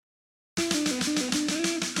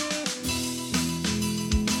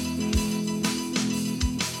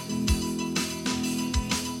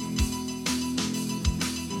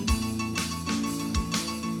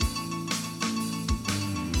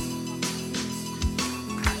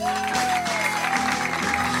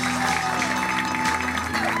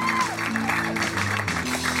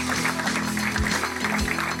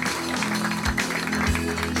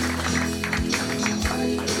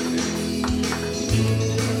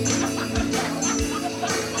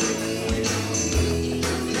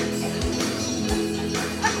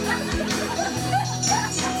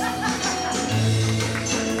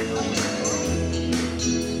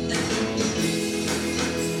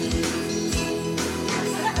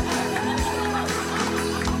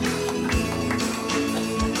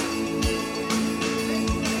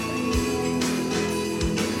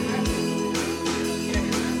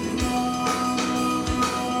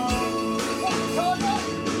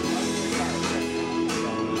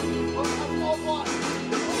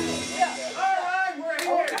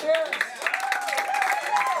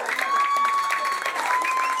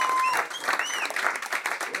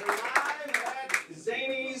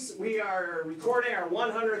We are recording our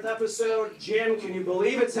 100th episode. Jim, can you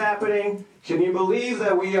believe it's happening? Can you believe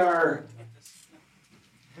that we are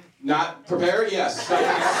not prepared? Yes.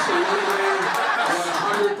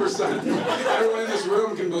 Absolutely. 100%. Everyone in this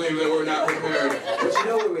room can believe that we're not prepared. But you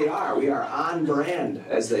know what we are? We are on brand,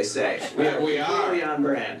 as they say. We are completely on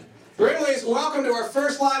brand. Brindleys, welcome to our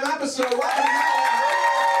first live episode. Welcome to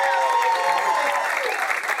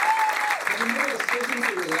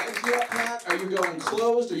Are you going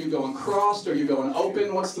closed? Are you going crossed? Are you going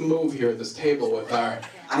open? What's the move here at this table with our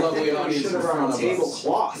lovely audience in front of us?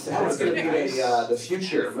 Tablecloth. That's going to be the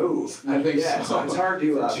future move. I think so. It's hard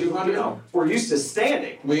to, 200? We're used to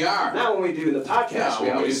standing. We are. Not when we do the podcast. We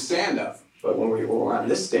always stand up. But when we're on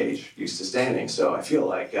this stage, used to standing. So I feel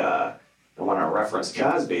like I want to reference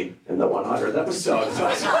Cosby in the 100th episode.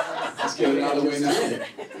 Let's get it out of the way now.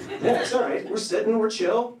 Yeah, it's all right. We're sitting, we're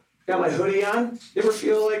chill. Got my hoodie on. You ever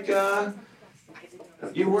feel like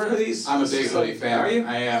you wear hoodies? I'm a big hoodie fan. Are you?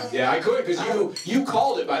 I am. Yeah, I could, because you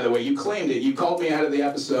called it, by the way. You claimed it. You called me out of the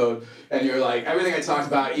episode, and you're like, everything I talked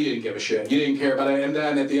about, you didn't give a shit. You didn't care about it. And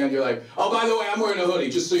then at the end, you're like, oh, by the way, I'm wearing a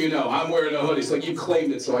hoodie, just so you know. I'm wearing a hoodie. It's like you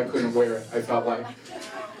claimed it, so I couldn't wear it. I felt like,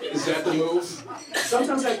 is that the move?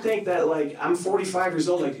 Sometimes I think that, like, I'm 45 years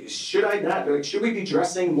old. Like, should I not? Like, should we be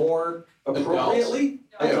dressing more appropriately?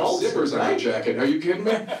 I have zippers on my jacket. Are you kidding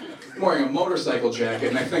me? I'm wearing a motorcycle jacket,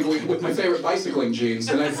 and I think with my favorite bicycling jeans,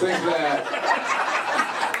 and I think that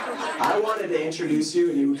I wanted to introduce you,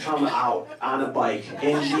 and you would come out on a bike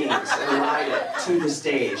in jeans and ride it to the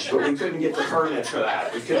stage, but we couldn't get the permit for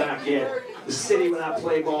that. We could not get. The city would not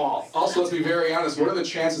play ball. Also, let's be very honest. What are the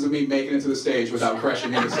chances of me making it to the stage without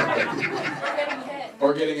crashing into something?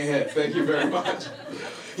 Or getting a hit. Thank you very much.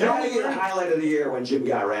 You know, the highlight of the year when Jim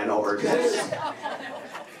got ran over.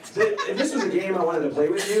 If this was a game I wanted to play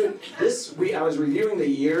with you, I was reviewing the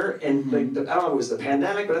year, and like, I don't know if it was the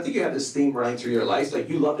pandemic, but I think you have this theme running through your life. Like,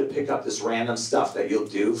 you love to pick up this random stuff that you'll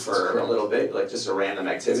do for a little bit, like just a random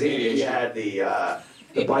activity. You had the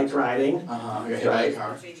bike riding, right?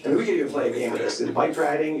 And we could even play a game with this. The bike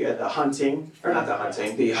riding, you had the hunting, or not the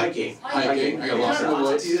hunting, the hiking. I got lost in the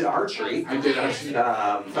woods. You did archery. I did archery. Fell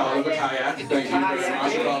out of a kayak. Thank you very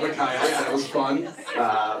much. Fell out of a kayak. That was fun.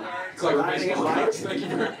 Clever baseball cards. Thank you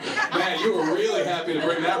very much. Man, you were really happy to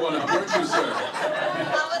bring that one up, weren't you, sir?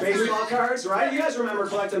 Baseball cards, right? You guys remember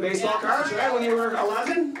collecting baseball cards, right? When you were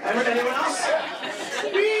 11? Anyone else?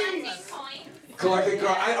 Collecting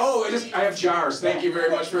cards. I have jars. Thank you very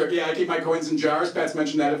much for it. Yeah, I keep my coins in jars. Pat's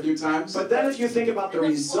mentioned that a few times. But then if you think about the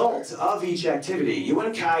result of each activity, you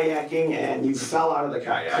went kayaking and you fell out of the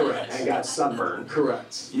kayak. Correct. And got sunburned.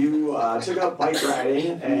 Correct. You took up bike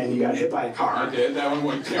riding and you got hit by a car. I did. That one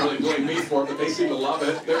you can't really blame me for it, but they seem to love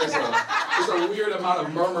it. There's a weird amount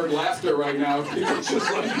of murmured laughter right now. People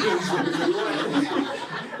just like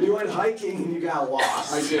You went hiking and you got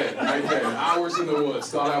lost. I did. Hours in the woods.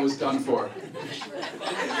 Thought I was done for.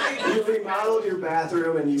 You remodeled your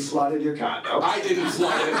bathroom and you flooded your condo. I didn't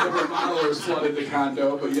flood it. The remodelers flooded the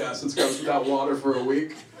condo, but yes, it's goes without water for a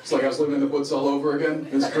week. It's like I was living in the woods all over again.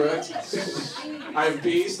 That's correct. I have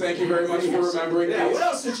bees. Thank you very much for remembering. Yeah, what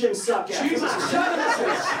else did Jim suck at? Jesus.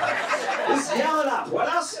 Just yell it up. What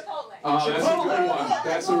else? That's a good one.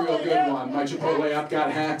 That's a real good one. My Chipotle app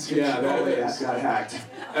got hacked. Yeah, that is. Got hacked.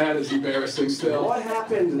 That is embarrassing still. What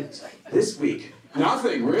happened this week?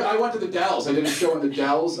 Nothing. Really, I went to the Dells. I did a show in the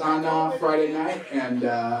Dells on Friday night, and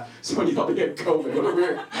someone yelled to get COVID. What a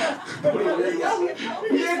weird.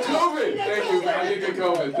 We had COVID. Thank you. I did get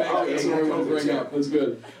COVID. Thank you. That's what I want to bring up. That's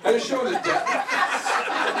good. I had a show in the Dells.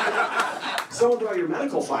 Someone brought your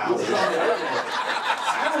medical files.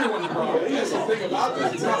 Everyone probably. That's the thing about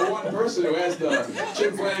this. It's not one person who has the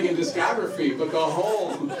Jim Flanagan discography, but the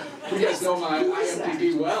whole. You guys know my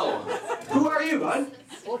IMDb well. Who are you, bud?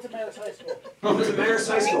 Went to Marist High School. Went to Marist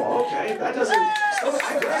High School. Okay, that doesn't.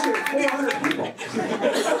 I graduated 400 people.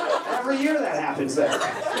 Every year that happens there.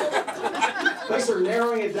 Thanks for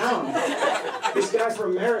narrowing it down. This guy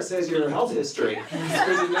from Marist has your health history. It's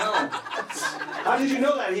good to know. How did you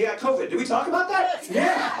know that? He got COVID. Did we talk about that?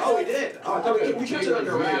 Yeah. Oh, we did. Oh, I thought we kept it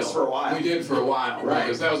under wraps for a while. We did for a while, right?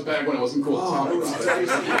 Because that was back when it wasn't cool to talk about it.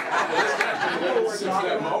 Since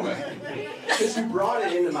that moment. Because you brought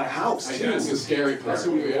it into my house, too. That's the scary part. That's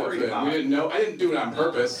what we were worried about. We didn't know. I didn't do it on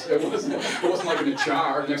purpose. It wasn't like in a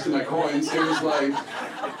jar next to my coins. It was like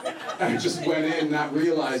I just went in not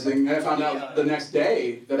realizing. And I found out the next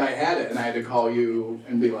day that I had it, and I had to call you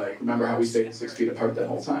and be like, remember how we stayed 6 feet apart that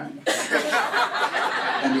whole time?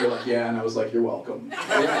 And you were like, yeah, and I was like, you're welcome.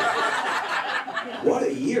 Yeah. What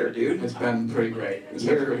a year, dude. It's been pretty great. It's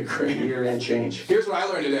been pretty great. Year and change. Here's what I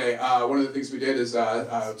learned today. One of the things we did is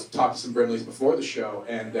talk to some Brimleys before the show,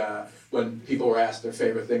 and when people were asked their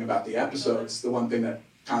favorite thing about the episodes, the one thing that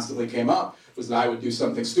constantly came up was that I would do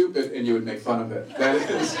something stupid and you would make fun of it. That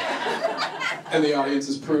is, and the audience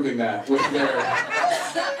is proving that with their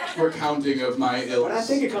recounting of my ills. But I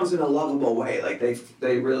think it comes in a lovable way. Like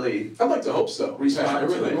they really. I'd like to hope so. Respond I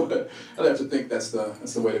really to it. would. I'd have to think that's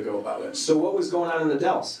the way to go about it. So what was going on in the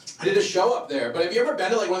Dells? I did a show up there, but have you ever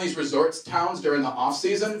been to like one of these resorts towns during the off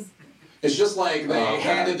season? It's just like they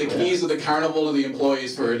handed the keys of the carnival to the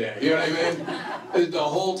employees for a day. You know what I mean? The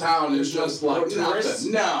whole town is just like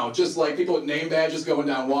nothing. No, just like people with name badges going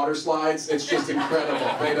down water slides. It's just incredible.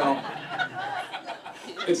 They don't.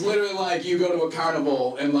 It's literally like you go to a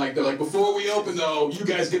carnival and like they're like, before we open though, you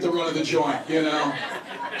guys get the run of the joint. You know?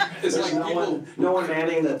 It's There's like no one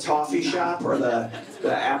manning the toffee shop or the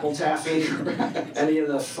apple taffy, any of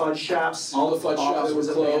the fudge shops. All the fudge shops were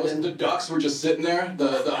closed. Abandoned. The ducks were just sitting there.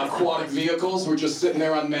 The aquatic vehicles were just sitting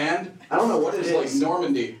there unmanned. I don't know what it It's is, like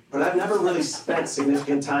Normandy. but I've never really spent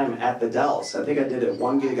significant time at the Dells. I think I did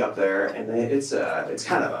one gig up there, and it's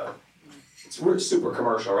kind of it's super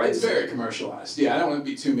commercial, right? It's very commercialized. Yeah, I don't want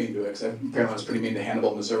to be too mean to it, because apparently I was pretty mean to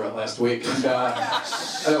Hannibal, Missouri last week. And I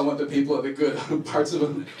don't want the people of the good parts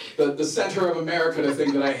of the center of America to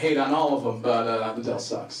think that I hate on all of them, but the Dell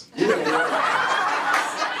sucks.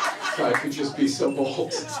 So I could just be so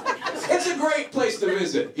bold. It's a great place to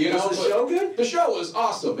visit, you know. Was the show good? The show was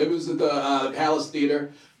awesome. It was at the Palace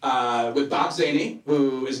Theater with Bob Zaney,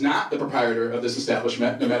 who is not the proprietor of this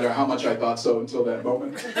establishment, no matter how much I thought so until that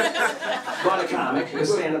moment. But a comic, a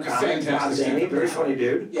stand-up comic, Bob Zaney, very funny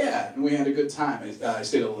dude. Yeah, and we had a good time. I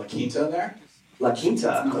stayed at La Quinta there. La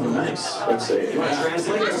Quinta, oh nice. Let's see. You want to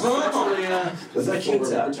translate it? La Quinta.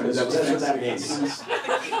 That's what that means.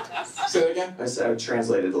 Say that again? I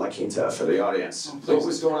translated La Quinta for the audience. What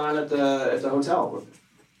was going on at the hotel?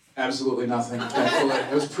 Absolutely nothing. Thankfully,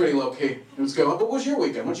 it was pretty low key. It was good. What was your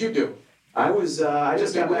weekend? What'd you do? I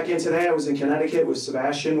just got back in today. I was in Connecticut with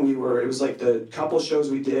Sebastian. It was like the couple shows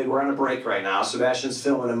we did. We're on a break right now. Sebastian's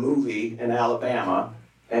filming a movie in Alabama.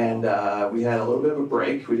 And we had a little bit of a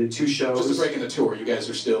break. We did 2 shows. Just a break in the tour. You guys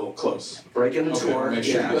are still close. Break in the tour. Make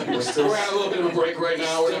sure. Yeah, we're on a little bit of a break right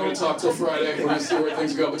now. We're not going to talk till Friday. We're going to see where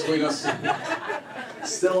things go between us.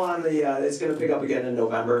 Still on the, it's going to pick up again in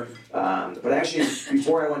November. But actually,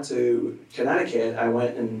 before I went to Connecticut, I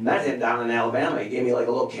went and met him down in Alabama. He gave me like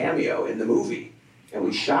a little cameo in the movie. And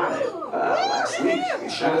we shot it last week. We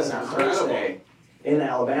shot it on Thursday in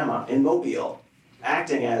Alabama, in Mobile,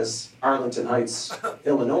 acting as Arlington Heights,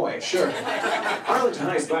 Illinois. Sure. Arlington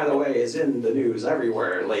Heights, by the way, is in the news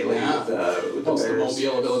everywhere lately with the Post the Bears.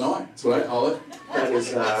 Mobile of Illinois. That's what I call it. That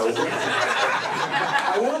is,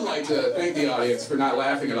 I would like to thank the audience for not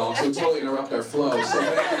laughing at all, so we totally interrupt our flow. So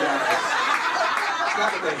thank you guys. It's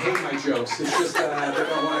not that they hate my jokes, it's just that they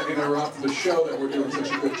don't want to interrupt the show that we're doing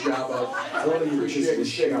such a good job of. I really appreciate you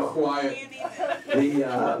staying quiet.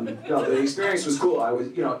 The experience was cool. I was,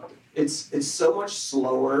 it's so much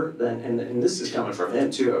slower than, and this is coming from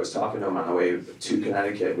him too. I was talking to him on the way to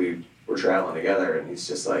Connecticut. We were traveling together, and he's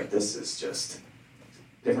just like, this is just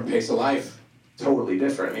Different pace of life. totally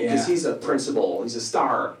different. I mean, because he's a principal, he's a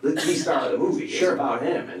star, the star of the movie. Sure. It's about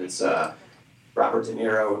him, and it's Robert De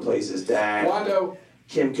Niro who plays his dad. Wando.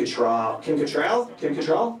 Kim Cattrall. Kim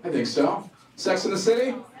Cattrall? I think so. Sex in the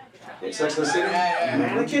City? Sex and the City?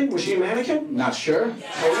 Mannequin? Was she a mannequin? Not sure.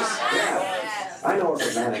 Yeah. I know her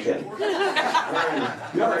from Mannequin.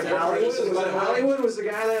 Hollywood was the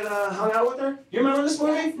guy that hung out with her? You remember this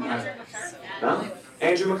movie? No?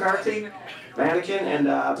 Andrew McCarthy, Mannequin,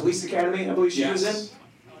 and Police Academy, I believe she was in.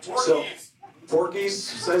 So, Porky's,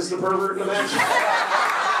 says the pervert in the back.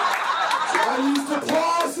 I used to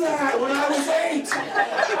pause that when I was 8.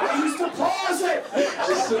 I used to pause it.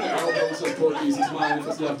 Just sitting there, all bones of Porky's. It's mine if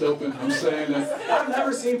it's left open. I'm saying that. I've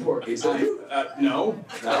never seen Porky's. Have you? No.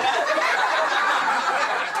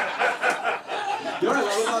 You know what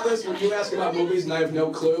I love about this? When you ask about movies and I have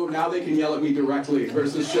no clue, now they can yell at me directly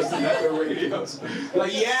versus just in their radios.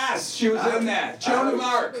 Like, yes, she was in that. Joan of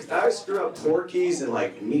Arc. I screw up Porky's and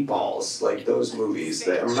like Meatballs, like those movies.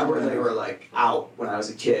 I remember they were like out when I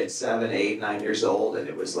was a kid, 7, 8, 9 years old, and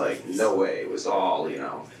it was like, no way. It was all,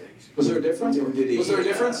 Was there a difference? Was there a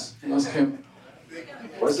difference? Ask him.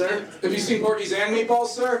 Was there? Have you seen Porky's and Meatballs,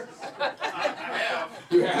 sir?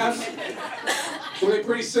 You have? Were they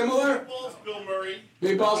pretty similar? Meatballs, Bill Murray.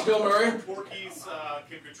 Meatballs, Bill Murray. Porky's,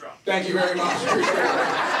 Kim Cattrall. Thank you very much. Appreciate it.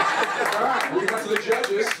 All right, we went to the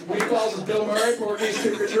judges. Meatballs is Bill Murray, Porky's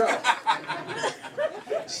Kim Cattrall.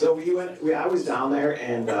 So I was down there,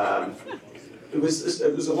 and it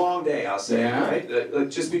was a long day, I'll say, Yeah. right? Like,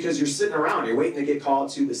 just because you're sitting around, you're waiting to get called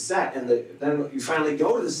to the set, and then you finally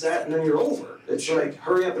go to the set, and then you're over. It's like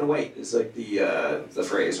hurry up and wait is like the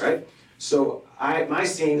phrase, right? So my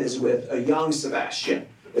scene is with a young Sebastian.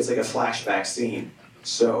 It's like a flashback scene.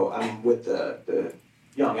 So I'm with the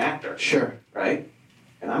young actor. Sure. Right?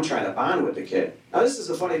 And I'm trying to bond with the kid. Now this is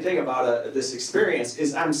the funny thing about this experience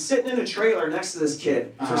is I'm sitting in a trailer next to this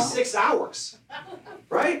kid for 6 hours.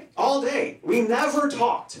 Right? All day. We never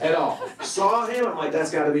talked. At all. Saw him, I'm like,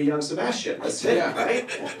 that's gotta be young Sebastian. That's it, Yeah. right?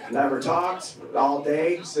 Never talked all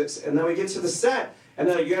day. And then we get to the set, and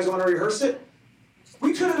then you guys wanna rehearse it?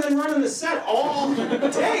 We could have been running the set all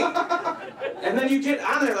day. And then you get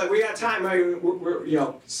on there, like, we got time.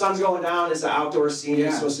 We're sun's going down. It's an outdoor scene. Yeah.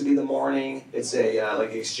 It's supposed to be the morning. It's a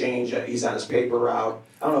like exchange. He's on his paper route.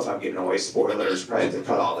 I don't know if I'm giving away spoilers. Probably have to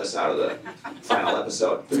cut all this out of the final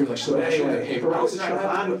episode. You're like, so anyway, paper I was trying to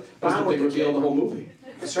bond with the kid. the whole movie.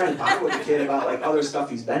 I was trying to bond with the kid about like other stuff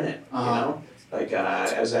he's been in. You know, like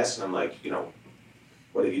I was asking him like,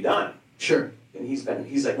 what have you done? Sure. And he's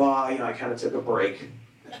like, well, I kind of took a break.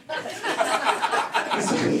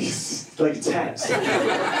 he's like tense.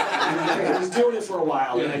 I was doing it for a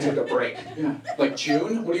while, and I took a break. Yeah. Like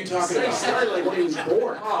June? What are you talking He about? started like when he was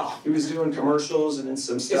born. He was doing commercials and then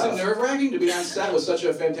some Is stuff. it nerve-wracking to be on set with such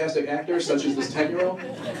a fantastic actor, such as this 10-year-old?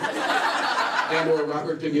 And or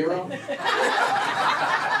Robert De Niro?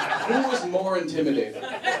 Who was more intimidating?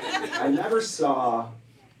 I never saw.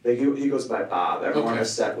 Like, he goes by Bob. Everyone on the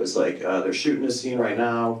set was like, they're shooting a scene right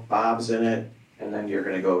now. Bob's in it. And then you're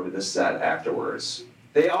going to go to the set afterwards.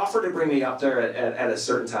 They offered to bring me up there at a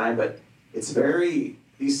certain time, but it's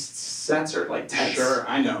these sets are like tense. Sure,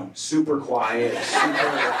 I know. Super quiet,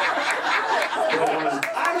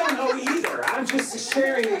 I don't know either. I'm just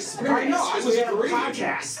sharing the experience. I know, I was We have a agreeing.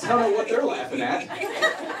 podcast. I don't know what they're laughing at.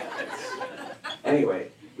 Anyway,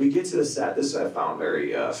 we get to the set. This I found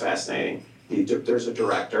very fascinating. There's a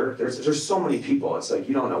director. There's so many people. It's like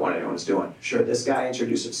you don't know what anyone's doing. Sure. This guy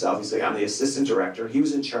introduced himself. He's like, I'm the assistant director. He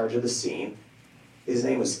was in charge of the scene. His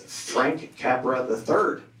name was Frank Capra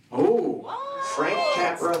III. Oh. Frank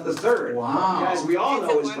Capra III. Wow. Guys, we all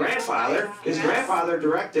know his grandfather. His grandfather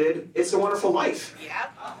directed It's a Wonderful Life.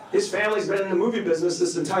 Yep. His family's been in the movie business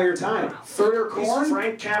this entire time. Further He's corn?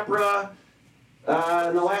 Frank Capra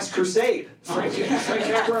in The Last Crusade. Frank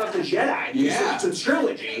Capra of the Jedi. Yeah. It's a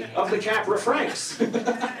trilogy of the Capra Franks.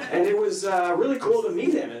 And it was really cool to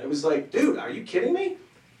meet him. And it was like, dude, are you kidding me?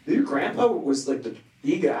 Your grandpa was like the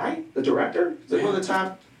guy, the director? Like one of the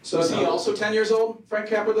top. So is he also 10 years old, Frank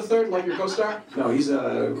Capra III, like your co-star? No, he's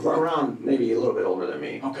around maybe a little bit older than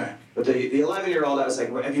me. Okay. But the 11-year-old, I was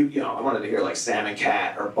like, have you, I wanted to hear like Sam and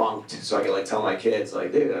Cat or Bunked, so I could like tell my kids,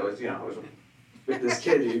 like, dude, I was with this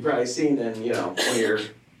kid that you've probably seen in, one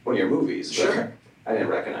of your movies. But Sure. I didn't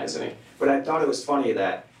recognize any. But I thought it was funny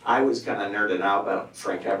that I was kind of nerding out about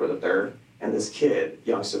Frank Capra III, and this kid,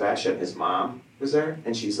 young Sebastian, his mom was there,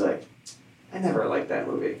 and she's like, I never liked that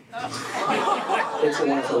movie. It's a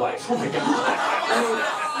Wonderful Life. Oh my God.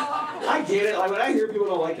 I get it. Like when I hear people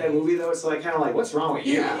don't like that movie, though, it's like kind of like, what's wrong with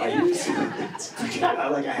you? Yeah. Like it's kind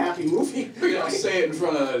of like a happy movie. You know, say it in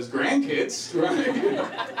front of his grandkids, right?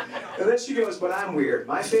 And then she goes, but I'm weird.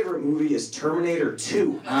 My favorite movie is Terminator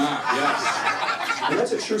 2. Ah, And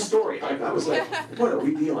that's a true story. I was like, what are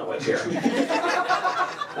we dealing with here?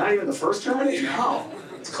 Not even the first Terminator? yes. No.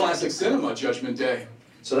 It's classic cinema, Judgment Day.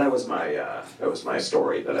 So that was my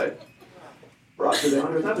story that I brought to the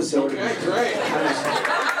 100th episode. Okay, great.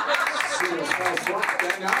 I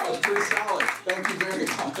No, it's pretty solid. Thank you very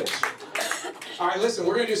much. All right, listen,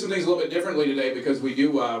 we're going to do some things a little bit differently today because we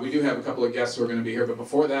do have a couple of guests who are going to be here. But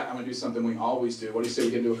before that, I'm going to do something we always do. What do you say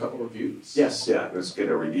we can do a couple reviews? Yes, yeah, let's get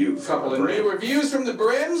a review. A couple of new reviews from the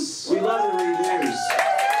Brims. We love the reviews.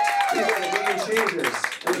 These are the game changers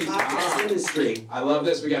in the podcast industry. I love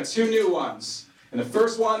this. We got two new ones. And the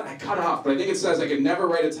first one I cut off, but I think it says I could never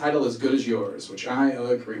write a title as good as yours, which I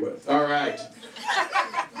agree with. All right.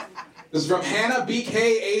 This is from Hannah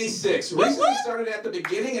BK86. Recently started at the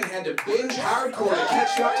beginning and had to binge hardcore to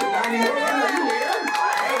catch up to 90 more. Are you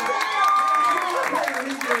here?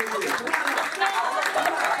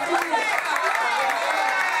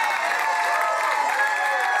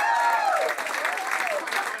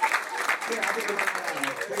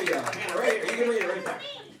 There you go. Hannah, right here. You can read it right there.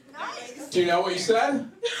 Do you know what you said?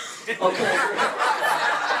 Okay.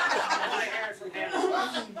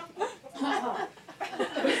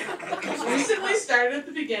 Recently started at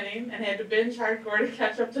the beginning and had to binge hardcore to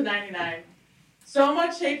catch up to 99. So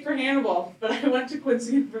much hate for Hannibal, but I went to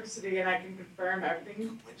Quincy University and I can confirm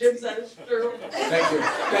everything Jim said is true. Thank you.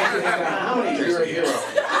 Thank you, Hannah. How many You're a hero.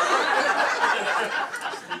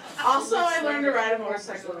 Also, I learned to ride a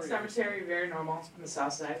motorcycle in the cemetery, very normal on the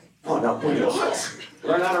south side. Oh, no, what?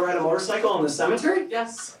 Learn how to ride a motorcycle in the cemetery?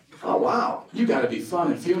 Yes. Oh, wow. You gotta be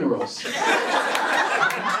fun at funerals. Yeah,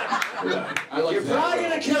 I like You're that. probably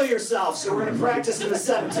gonna kill yourself, so we're gonna practice in the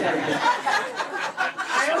cemetery.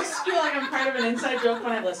 I always feel like I'm part of an inside joke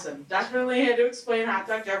when I listen. Definitely had to explain Hot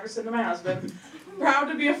Dog Jefferson to my husband. Proud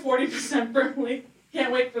to be a 40% firmly.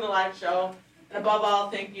 Can't wait for the live show. And above all,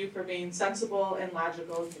 thank you for being sensible and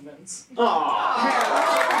logical humans.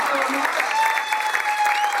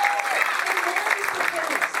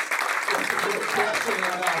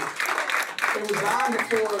 It was on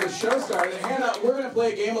before the show started. Hannah, we're going to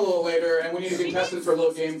play a game a little later, and we need a contestant for a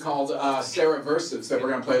little game called Sarah Versus that we're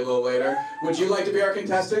going to play a little later. Would you like to be our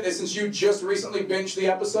contestant? And since you just recently binged the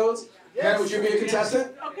episodes, yes. Hannah, would you be a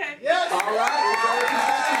contestant? Okay. Yes. All right, we've got a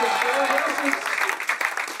contestant for Sarah Versus.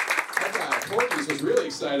 That guy, Porky's, was really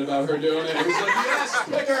excited about her doing it. He was like, yes,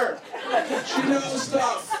 pick her. She knows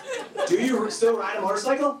stuff. Do you still ride a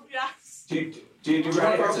motorcycle? Yes. Do you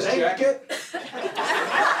ride Borrow it this today? jacket? I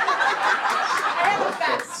have a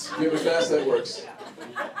vest. You have a vest that works.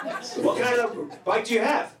 What kind of bike do you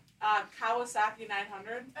have? Kawasaki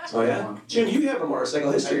 900. Oh, yeah? Jim, you have a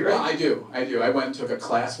motorcycle history, Well, right? I do. I went and took a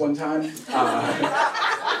class one time.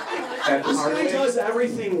 At This guy Harley. does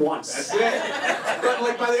everything once. That's it. But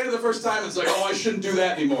like by the end of the first time, it's like, oh, I shouldn't do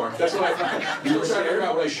that anymore. That's what I found. You were trying to figure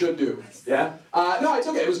out what I should do. Yeah? No, I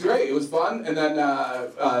took it. It was great. It was fun. And then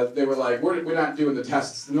they were like, we're not doing the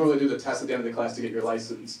tests. They normally do the test at the end of the class to get your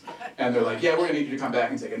license. And they're like, yeah, we're going to need you to come back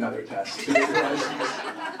and take another test to get your license.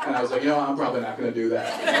 And I was like, I'm probably not going to do that.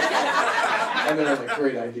 And they were like,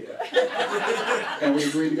 great idea. And we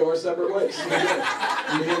agreed to go our separate ways. And we did.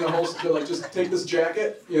 Me and the host, they're like, just take this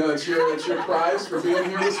jacket. It's your prize for being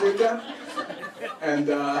here this weekend. And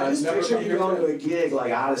I just never picture come you here going to again. a gig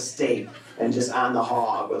like out of state and just on the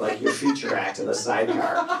hog with like your feature act in the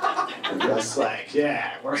sidecar. And just like,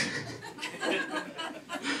 yeah, we're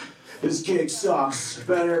this gig sucks.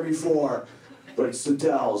 Been here before, but it's the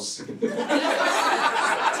Dells.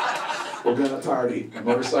 We're gonna party. The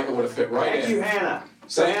motorcycle would have fit right Thank in. you, Hannah.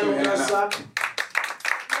 So Thank you, Hannah, we're gonna Hannah. suck.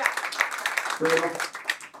 Brutal.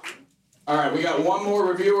 All right, we got one more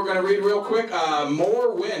review we're going to read real quick.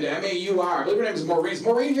 More Wind, M-A-U-R. I believe her name is Maureen. Is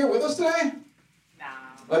Maureen here with us today? Nah.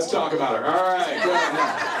 Let's talk about her. All right, go ahead.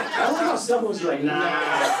 I like how someone's like, nah.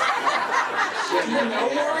 Do you know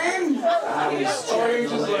Maureen? I was Or you checking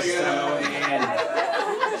just the like, list out, and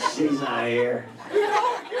she's not here. You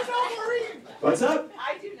know Maureen. What's up?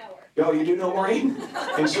 I do know her. Yo, you do know Maureen?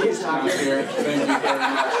 And she's not Not here. here. Thank you very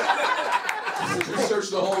much. You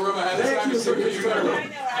searched the whole room ahead of time to see who you I better. know her.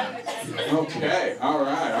 Okay, all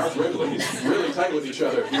right. Our Ridley's really tight with each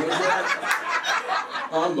other. You notice that?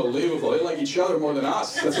 Unbelievable. They like each other more than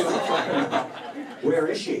us. That's what I'm finding out. Where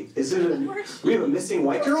is she? Is it we have a missing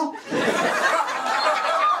white girl? They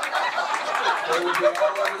would be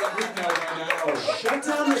all over the group now by now. Shut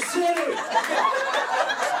down the city!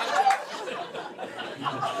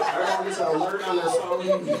 Everyone gets an alert on their phone.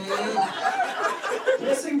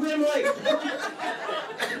 Missing Grim Lake.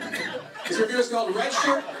 This review is called Red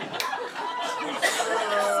Shirt.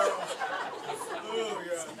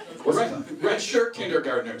 Red Shirt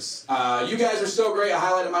Kindergartners. You guys are so great. A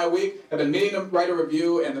highlight of my week. I've been meaning to write a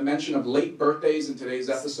review, and the mention of late birthdays in today's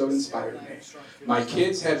episode inspired me. My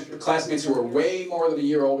kids had classmates who were way more than a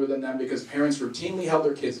year older than them because parents routinely held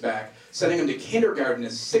their kids back, sending them to kindergarten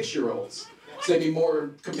as 6-year-olds. So they'd be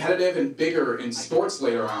more competitive and bigger in sports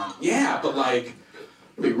later on. Yeah, but like,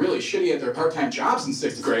 they'd be really shitty at their part-time jobs in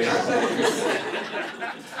 6th grade, aren't they?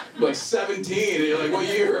 Like 17, and you're like, what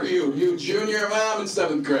year are you? You junior? Well, I'm in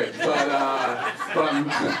 7th grade, but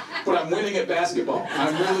I'm winning at basketball.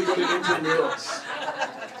 I'm really good at intramurals.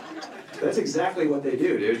 That's exactly what they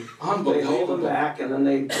do, dude. They hold them Unbelievable. back and then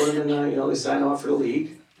they put them in the, they sign off for the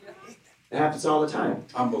league. It happens all the time.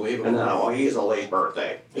 Unbelievable. And then, oh, he has a late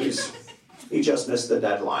birthday. He just missed the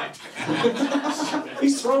deadline.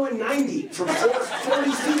 He's throwing 90 from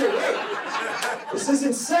 40 feet away. This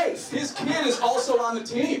isn't safe. His kid is also on the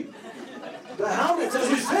team. The helmet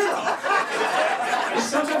doesn't fit him.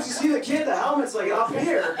 Sometimes you see the kid, the helmet's like up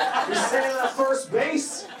here. He's standing at first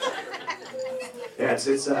base. Yeah,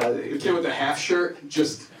 The kid with the half shirt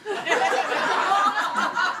just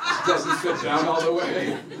doesn't fit down all the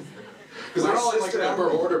way. Because they're all in like number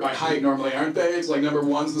order by height normally, aren't they? It's like number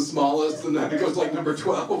 1's the smallest, and then it goes like number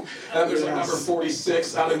 12, and then there's like number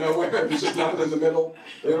 46 out of nowhere. There's just nothing in the middle.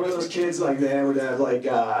 Remember those kids like they would have like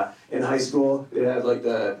in high school they had like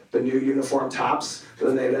the new uniform tops, but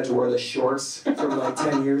then they'd have to wear the shorts from like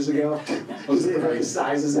 10 years ago. They didn't have the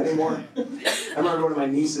sizes anymore. I remember going to my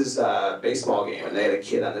niece's baseball game, and they had a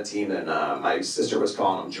kid on the team, and my sister was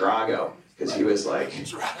calling him Drago, because he was like,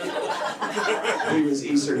 he was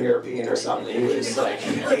Eastern European or something. He was like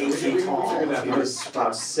 8 feet tall. He was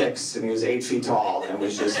about 6, and he was 8 feet tall, and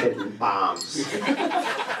was just hitting bombs.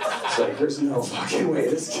 It's like, there's no fucking way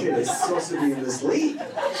this kid is supposed to be in this league.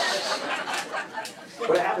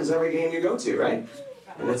 But it happens every game you go to, right?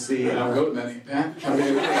 And it's the... I don't go to many, Pat.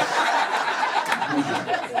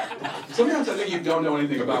 Sometimes I think you don't know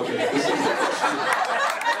anything about me.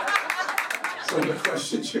 Some of the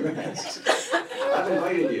questions you asked. I've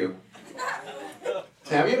invited you.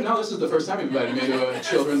 Have you? No, this is the first time you've invited me to a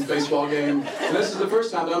children's baseball game. And this is the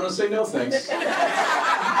first time that I'm going to say no thanks.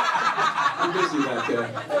 I'm busy that day.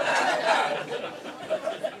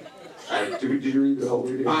 Did you read the whole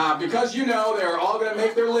review? Because you know they're all going to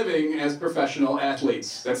make their living as professional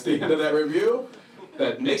athletes. That's the end of that review.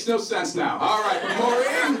 That makes no sense now. All right,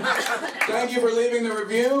 Maureen, thank you for leaving the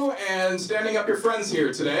review and standing up your friends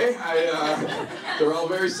here today. They're all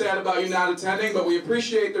very sad about you not attending, but we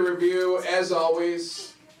appreciate the review as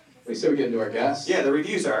always. What do you say we get into our guests? Yeah, the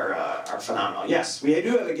reviews are phenomenal. Yes, we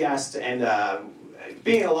do have a guest, and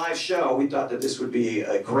being a live show, we thought that this would be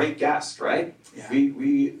a great guest, right? Yeah.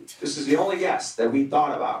 This is the only guest that we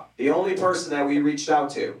thought about, the only person that we reached out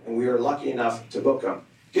to, and we were lucky enough to book him.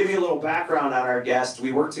 Give you a little background on our guest.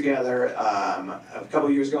 We worked together a couple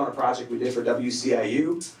of years ago on a project we did for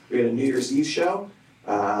WCIU. We had a New Year's Eve show.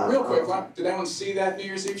 Real quick, did anyone see that New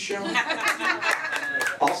Year's Eve show?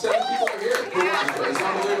 All 7 people are here. Who watched it? It's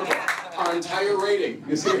unbelievable. Our entire rating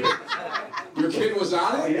is here. Your kid was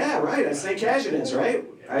on Oh, it? yeah, right, at St. Cassian's, right?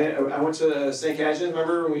 I went to St. Cassian's,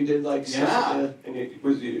 remember when we did like stuff? Yeah. And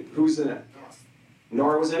who was in it?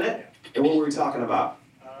 Nora was in it? And what were we talking about?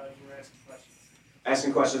 You were asking questions.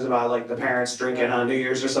 Asking questions about like the parents drinking on New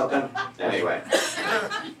Year's or something? Anyway.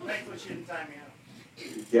 Thankfully, she didn't time me out.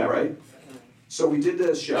 Yeah, right? So we did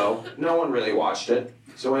this show. No one really watched it.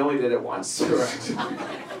 So we only did it once. Correct.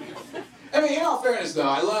 I mean, in all fairness, though,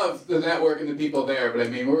 I love the network and the people there, but I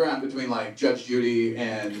mean, we're on between like Judge Judy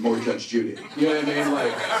and more Judge Judy. You know what I mean?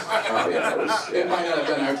 Like, Oh, yeah, it might not have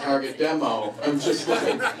been our target demo of just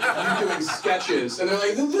like you doing sketches, and they're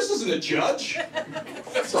like, "This isn't a judge."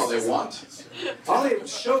 That's all they want. all they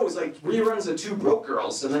show was like reruns of Two Broke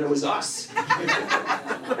Girls, and then it was us.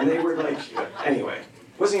 And they were like, anyway.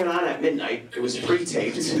 Wasn't even on at midnight. It was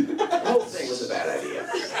pre-taped. The whole thing was a bad idea.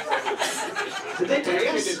 Did they pay Your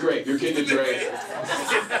kid us? did great. Your kid did great.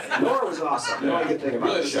 Nora was awesome. The only good thing about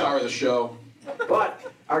Really the the star show. of the show.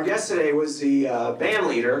 But our guest today was the band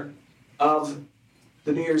leader of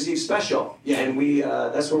the New Year's Eve special. Yeah. And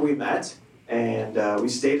that's where we met. And we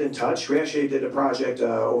stayed in touch. We actually did a project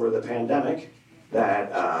over the pandemic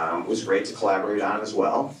that was great to collaborate on as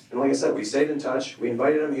well. And like I said, we stayed in touch. We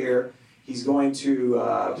invited him here. He's going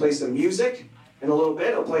to play some music in a little bit.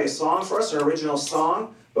 He'll play a song for us, an original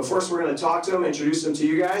song. But first we're going to talk to him, introduce him to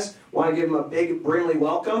you guys. Want to give him a big Brinley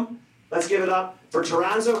welcome. Let's give it up for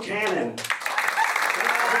Toronzo Cannon.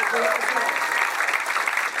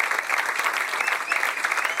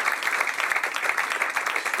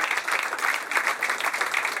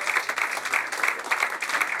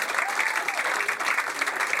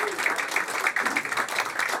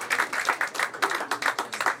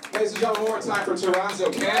 Ladies and gentlemen, one more time for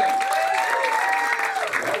Toronzo Cannon.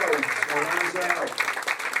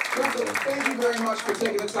 Thank you very much for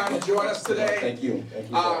taking the time to join us today. Thank you.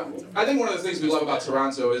 Thank you. I think one of the things we love about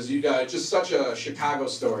Toronto is you just such a Chicago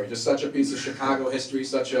story, just such a piece of Chicago history,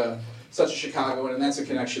 such a Chicagoan, and that's a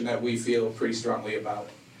connection that we feel pretty strongly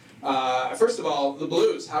about. First of all, the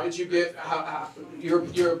blues. How did you get?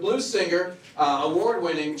 You're a blues singer,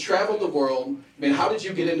 award-winning, traveled the world. I mean, how did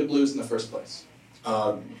you get into blues in the first place?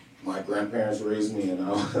 My grandparents raised me, and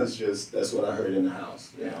that's what I heard in the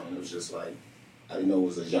house. You know, and it was just like, I didn't know it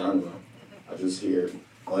was a genre. I just hear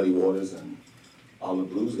Muddy Waters and all the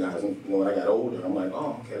blues guys. And when I got older, I'm like,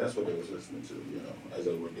 oh, okay, that's what they was listening to, you know, as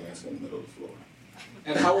they were dancing in the middle of the floor.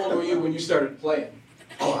 And how old were you when you started playing?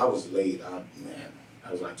 Oh, I was late. I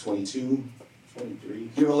was like 22,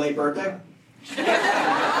 23. You have a late birthday?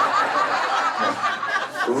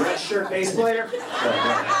 Red shirt bass player?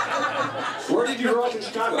 Where did you grow up in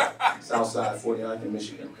Chicago? Southside, 49th in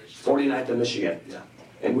Michigan. 49th in Michigan. Yeah.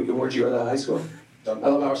 And where'd you go to high school? I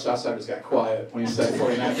love how our Southsiders got quiet when you said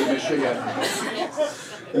 49th in Michigan.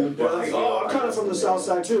 They're like, oh, I'm kind of from the South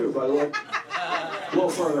Side too, by the way. A little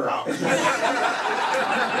further out.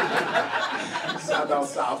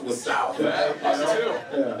 South was south. Yeah, us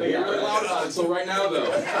too. Yeah. They get really loud about it, so right now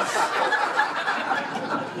though.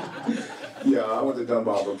 Yeah, I went to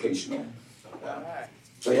Dunbar Vocational.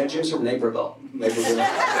 So yeah, Jim's from Naperville. Naperville.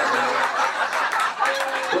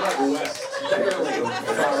 We're like west. Barely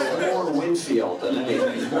more Winfield than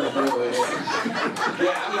anything. Really.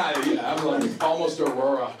 Yeah, I'm like almost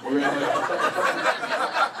Aurora. Really.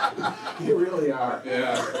 You really are.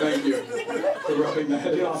 Yeah, thank you for rubbing that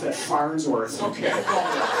Get in. off at Farnsworth. Okay, calm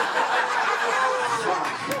down.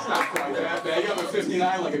 It's not quite that bad. You have a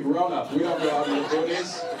 59 like a grown-up. We don't go out in the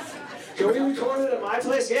boonies. Can we record it at my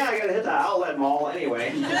place? Yeah, I gotta hit the outlet mall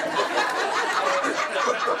anyway.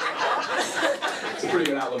 It's a pretty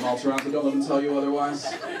good outlet mall, Toronto. Don't let them tell you otherwise.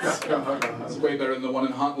 It's way better than the one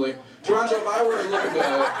in Huntley. Toronto, if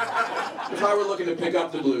I were looking to pick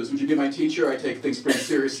up the blues, would you be my teacher? I take things pretty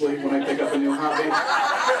seriously when I pick up a new hobby.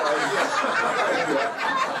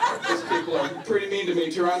 These people are pretty mean to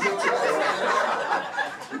me, Toronto.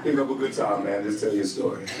 Pick up a good time, man. Just tell your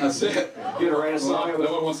story. That's it. You gonna write a Well, song?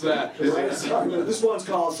 no one wants that. Write a song. This one's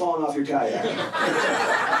called "Falling Off Your Kayak."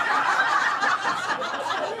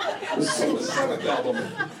 The seventh album.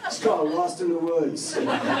 It's called "Lost in the Woods"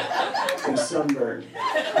 and "Sunburn."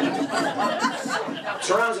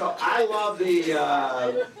 Toronto, I love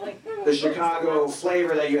the Chicago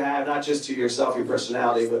flavor that you have, not just to yourself, your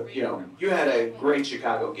personality, but you had a great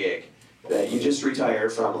Chicago gig that you just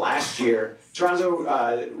retired from last year. Toronto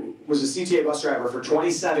was a CTA bus driver for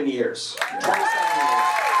 27 years. 27 years.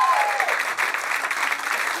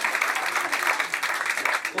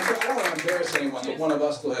 Well, I don't want to embarrass anyone, but one of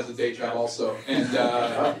us still has a day job also. And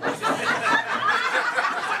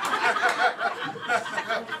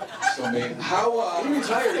so mean. How You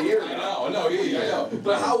retired a year ago. I know.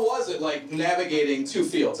 But how was it like navigating two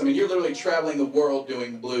fields? I mean, you're literally traveling the world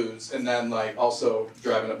doing blues, and then like also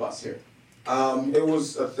driving a bus here. It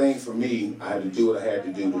was a thing for me. I had to do what I had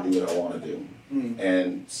to do what I want to do.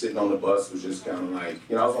 And sitting on the bus was just kind of like,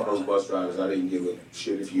 I was one of those bus drivers, I didn't give a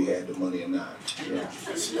shit if you had the money or not.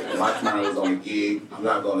 My mind was on a gig. I'm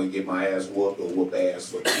not going to get my ass whooped or whoop ass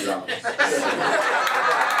for $2.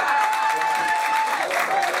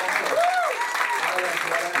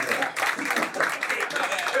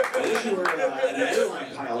 I wish you were an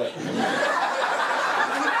airline pilot.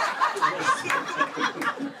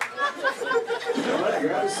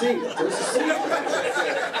 Grab a seat. There's a seat.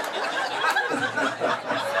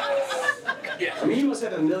 I mean, you must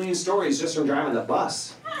have a million stories just from driving the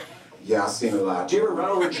bus. Yeah, I've seen a lot. Did you ever run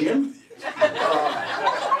over Jim? I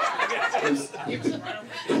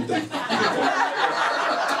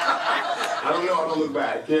don't know. I don't look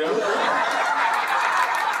back.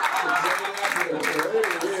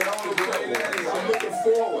 I'm looking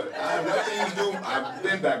forward. I have nothing to do. I've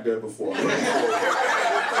been back there before. What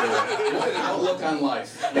an outlook on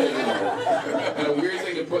life. And a weird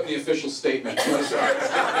thing to put in the official statement.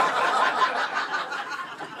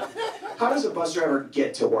 How does a bus driver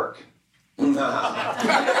get to work? No,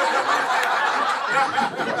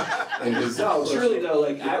 truly though,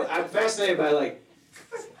 like I'm fascinated by like,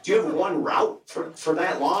 do you have one route for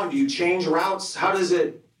that long? Do you change routes? How does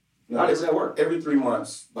that work? Every 3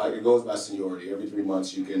 months, it goes by seniority. Every 3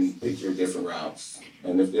 months, you can pick your different routes.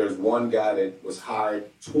 And if there's one guy that was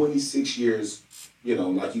hired 26 years,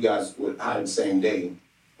 like you guys were hired the same day,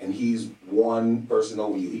 and he's one person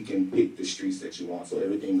over you, he can pick the streets that you want. So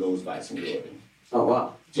everything goes by seniority. Oh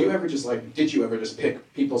wow. Did you ever just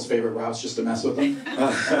pick people's favorite routes just to mess with them?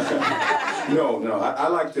 No. I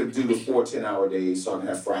like to do the 4 10-hour days so I can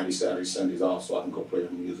have Friday, Saturday, Sundays off so I can go play the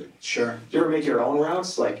music. Sure. Do you ever make your own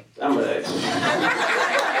routes? Like, I'm gonna...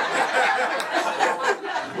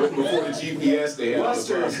 Before the GPS, they had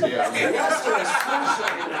Western. the bus. Yeah. Western is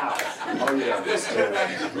right now. Oh, yeah.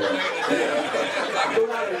 Go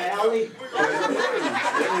down an alley.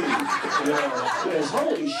 Yes,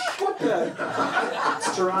 holy shit, what the? It's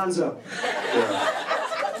Toronto.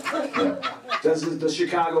 Does the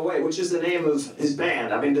Chicago Way, which is the name of his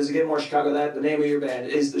band. I mean, does it get more Chicago than that? The name of your band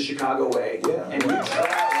is the Chicago Way. Yeah. And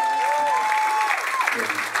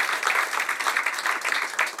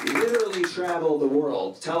you literally travel the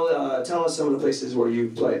world. Tell us some of the places where you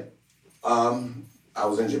played. I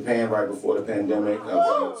was in Japan right before the pandemic. I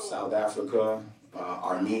was in South Africa,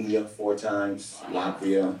 Armenia 4 times,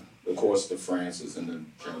 Latvia, of course the Frances and the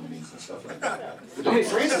Germanys and stuff like that. How many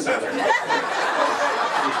Francis are there?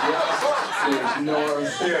 There's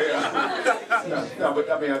North. No, but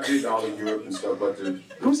I mean, I did all of Europe and stuff, but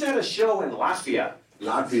Who's had a show in Latvia?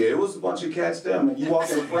 Latvia, it was a bunch of cats there, man. You walk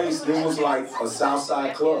in a place, it was like a South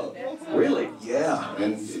Side club. Really? Yeah,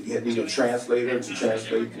 and you had to need a translator to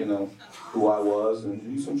translate, who I was, and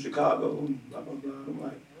he's from Chicago, and blah, blah, blah. I'm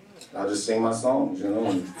like, I just sing my songs,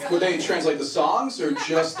 And, Would they translate the songs or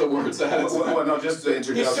just the words that had well, no, just the He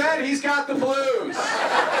introduction. said he's got the blues.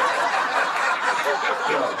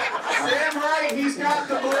 Damn right, he's got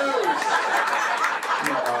the blues.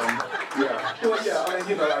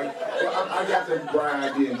 got the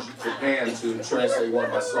bright idea in Japan to translate one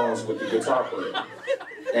of my songs with the guitar player.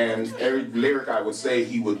 And every lyric I would say,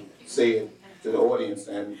 he would say it to the audience.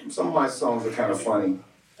 And some of my songs are kind of funny.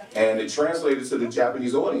 And it translated to the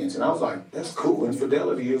Japanese audience. And I was like, that's cool.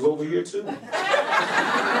 Infidelity is over here too.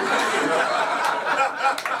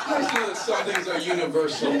 I just know that some things are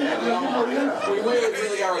universal. You know? Oh, yeah. We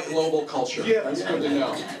really are a global culture. Yeah, It's yeah. good to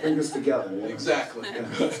know. Bring us together. You know? Exactly.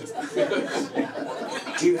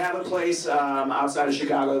 Do you have a place outside of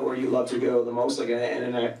Chicago where you love to go the most, like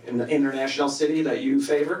an international city that you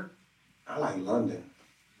favor? I like London.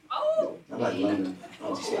 Oh. I like London.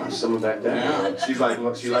 Oh, Yeah, someone back there. Yeah. She's like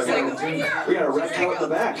London too. We got a red coat in the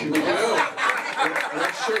back. We do.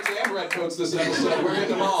 Red shirts and red coats this episode. We're getting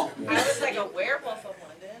them all. I was like a werewolf of London.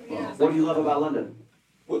 Yeah, What do you love about London?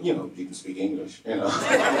 Well, you know, you can speak English, you know.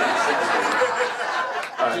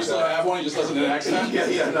 Do you still have one? You just listen to the accent?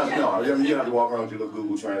 No. I mean, you have to walk around with your little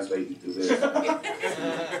Google Translate and do this.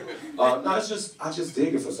 No, I just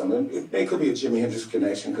dig it for something. It could be a Jimi Hendrix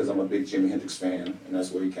connection because I'm a big Jimi Hendrix fan, and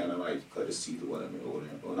that's where he kind of like cut his teeth or whatever,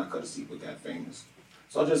 or not cut his teeth, but got famous.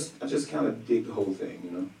 So I just kind of dig the whole thing,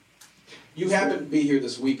 you know. You happened to be here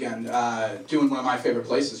this weekend doing one of my favorite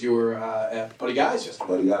places. You were at Buddy Guy's yesterday.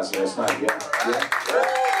 Buddy Guy's last night, yeah.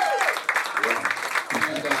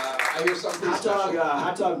 And I hear something pretty special.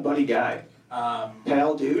 Hot dog buddy guy.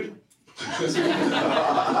 Pal dude.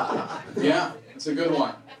 Yeah, it's a good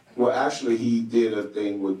one. Well, actually, he did a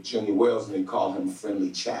thing with Junior Wells, and they called him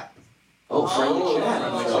Friendly Chap. Oh, friendly Oh, chat.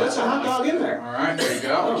 friendly So that's a chat. hot dog in there. All right, there you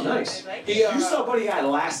Oh, go. nice. He, You saw Buddy Guy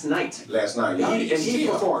last night. Last night, And he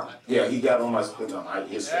performed. Yeah, he got on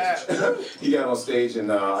his stage. He got on stage,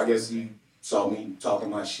 and I guess he saw me talking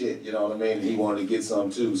my shit, you know what I mean? And he wanted to get some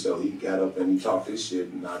too, so he got up and he talked his shit,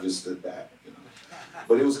 and I just stood back, you know.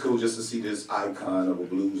 But it was cool just to see this icon of a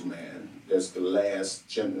blues man. That's the last,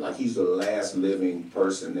 he's the last living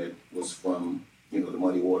person that was from, you know, the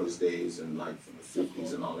Muddy Waters days and like from the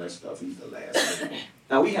 50s and all that stuff. He's the last living.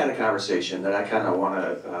 Now, we had a conversation that I kind of want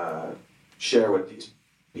to share with these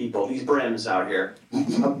people, these brims out here,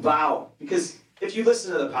 about, because if you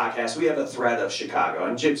listen to the podcast, we have a thread of Chicago,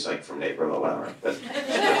 and Jim's like from Naperville, whatever. But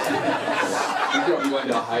You grew up in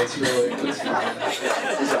Glendale Heights, really. It's fine.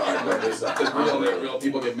 It's all right, but it's Because real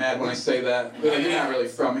people get mad when I say that. They're like, you're not really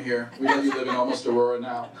from here. We know you live in almost Aurora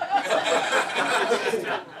now.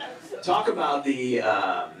 talk about the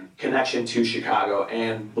connection to Chicago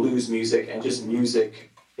and blues music and just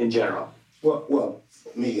music in general. Well,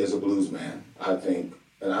 me as a blues man, I think,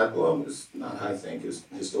 it's not I think, it's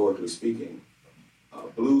historically speaking,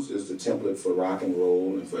 blues is the template for rock and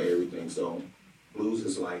roll and for everything. So blues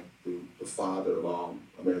is like the father of all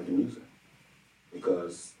American music.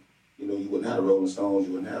 Because, you know, you wouldn't have the Rolling Stones,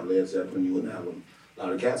 you wouldn't have Led Zeppelin, you wouldn't have a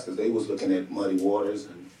lot of cats, because they was looking at Muddy Waters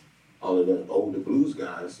and all of the older blues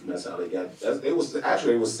guys, and that's how they got, they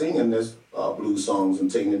was singing this blues songs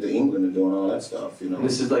and taking it to England and doing all that stuff, you know. And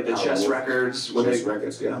this is like the chess records. Chess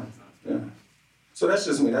records, yeah. So that's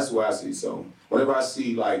just me, that's what I see. So whenever I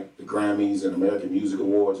see like the Grammys and American Music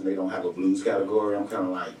Awards and they don't have a blues category, I'm kind of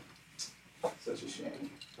like, such a shame.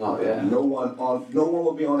 Oh yeah. No one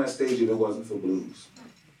would be on that stage if it wasn't for blues.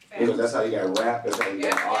 Because that's how you got rap, that's how you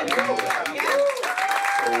got R&B, that's how you got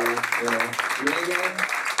soul, you know.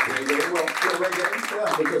 Reggae,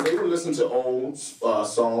 yeah, because they would listen to old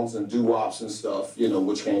songs and doo-wops and stuff, you know,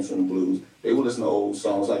 which came from the blues. They would listen to old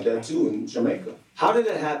songs like that too in Jamaica. How did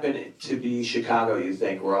it happen to be Chicago, you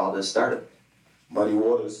think, where all this started? Muddy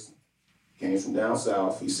Waters came from down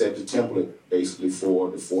south. He set the template basically for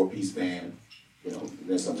the four-piece band, you know, and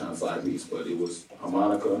then sometimes five-piece, but it was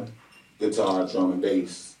harmonica, guitar, drum, and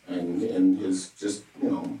bass, and his just, you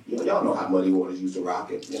know, y'all know how Muddy Waters used to rock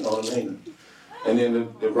it, you know what I mean? And then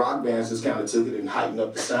the rock bands just kind of took it and heightened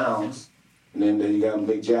up the sounds. And then you got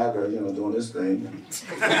Mick Jagger, you know, doing this thing.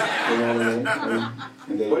 You know what I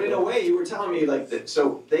mean? But in a way, you were telling me like that.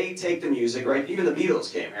 So they take the music, right? Even the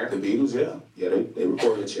Beatles came here. The Beatles, yeah, they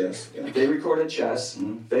recorded Chess. Yeah. They recorded Chess.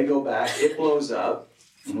 Mm-hmm. They go back. It blows up.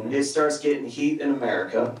 Mm-hmm. It starts getting heat in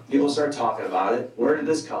America. People start talking about it. Where did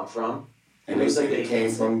this come from? And they say it came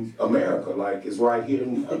from America, like it's right here.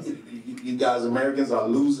 You guys, Americans are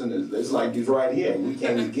losing it. It's like it's right here. We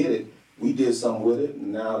can't even get it. We did something with it,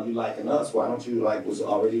 and now you liking us. Why don't you like what's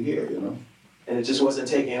already here? You know. And it just wasn't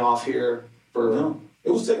taking off here for. No,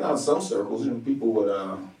 it was taking out some circles. You know, people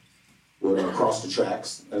would cross the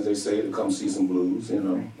tracks, as they say, to come see some blues. You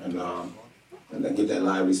know, and then get that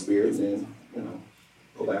lively spirit, and then you know,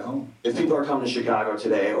 go back home. If people are coming to Chicago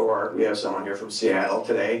today, or we have someone here from Seattle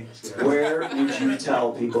today, where would you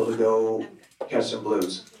tell people to go catch some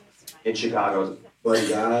blues in Chicago? Buddy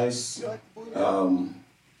Guy's,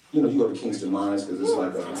 you know, you go to Kingston Mines because it's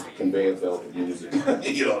like a conveyor belt of music.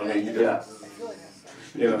 You know what I mean? Yeah.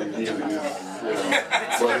 You know, the music is, you know, but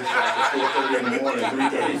it's like at 4:30 in the morning,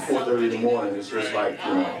 3:30, 4:30 in the morning. It's just like,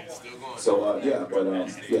 you know. So yeah, but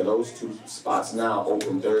yeah, those two spots now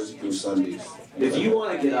open Thursday through Sundays. If you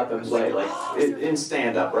want to get up and play, like in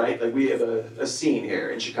stand-up, right? Like we have a scene here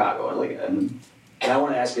in Chicago, and like, and I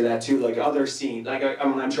want to ask you that too. Like other scenes, like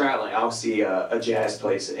when I'm traveling, I'll see a jazz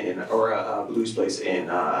place or a blues place in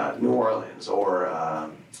New Orleans or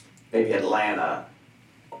maybe Atlanta,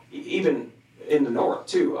 even in the north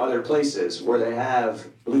too. Other places where they have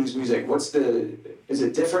blues music. Is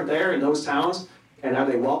it different there in those towns? And are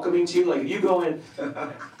they welcoming to you? Like if you go in.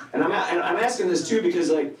 And I'm asking this too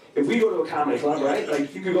because like if we go to a comedy club, right?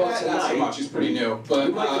 Like you could go out tonight. Not so much. He's pretty new, but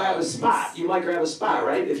you might grab a spot. You might grab a spot,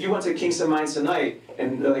 right? If you went to Kingston Mines tonight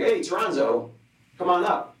and they're like, "Hey, Toronzo, come on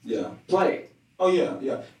up, Yeah. play." Oh yeah,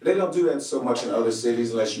 yeah. They don't do that so much in other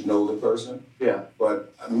cities unless you know the person. Yeah.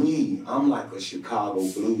 But me, I'm like a Chicago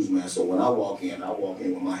blues man. So when I walk in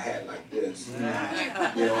with my hat like this. You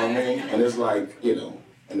know what I mean? And it's like, you know,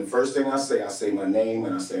 and the first thing I say my name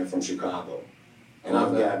and I say I'm from Chicago. And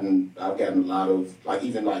I've gotten a lot of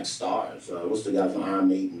even stars. What's the guy from Iron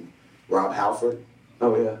Maiden? Rob Halford.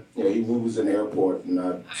 Oh yeah. You know, he moves in the airport and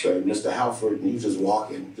I said, "Mr. Halford," and he's just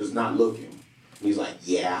walking, just not looking. And he's like,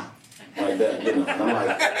 "Yeah." Like that, you know. And I'm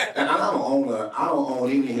like, and I don't own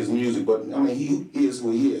any of his music, but I mean he is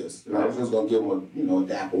who he is. And I was just gonna give him a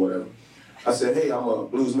dap or whatever. I said, "Hey, I'm a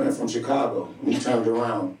blues man from Chicago." And he turned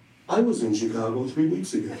around. "I was in Chicago 3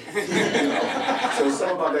 weeks ago." You know? So it's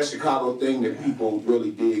something about that Chicago thing that people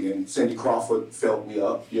really dig, and Cindy Crawford felt me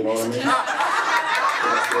up, you know what I mean?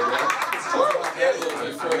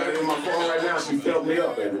 I got it in my phone right now. She felt me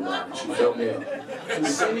up, everybody. She felt me up.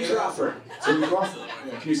 Cindy Crawford. Cindy Crawford.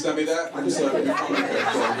 Yeah, can you send me that? I can send you.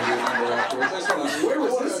 Where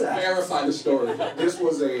was this at? Verify the story. This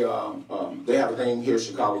was they have a thing here in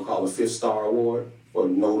Chicago called the 5th Star Award for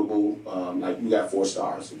notable, you got 4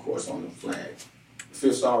 stars, of course, on the flag.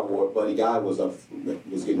 5th Star Award, Buddy Guy was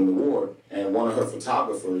getting an award, and one of her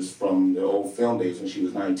photographers from the old film days when she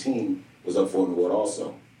was 19 was up for an award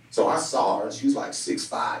also. So I saw her, and she was like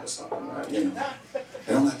 6'5" or something, right? You know.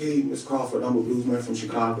 And I'm like, "Hey, Miss Crawford, I'm a blues man from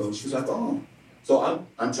Chicago." And she's like, "Oh." So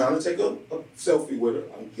I'm trying to take a selfie with her.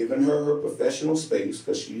 I'm giving her professional space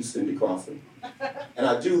because she's Cindy Crawford. And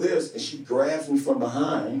I do this, and she grabs me from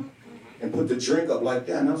behind and put the drink up like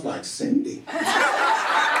that, and I was like, "Cindy."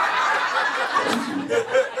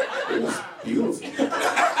 It was beautiful.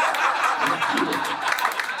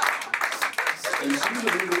 And she's a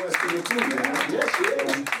Middle Westerner too, man. Yes, she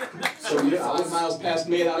is. So yeah, 5 miles past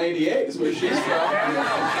me on 88 is where she's from.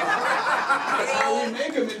 That's how we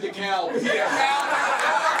make them in DeKalb.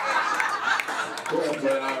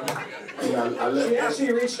 She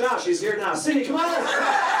actually reached out. She's here now. Cindy, come on.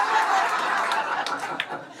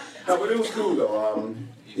 No, but it was cool though.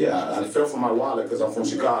 Yeah, I fell for my wallet because I'm from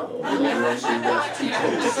Chicago. You know what I mean? She got too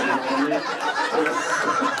close. You know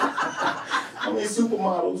what I mean?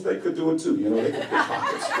 Supermodels, they could do it too. You know, they could put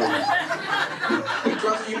pockets.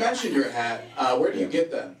 You mentioned your hat. Where do you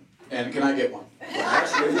get them? And can I get one?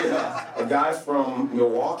 Actually, yeah, a guy from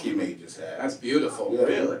Milwaukee made this hat. That's beautiful. Yeah,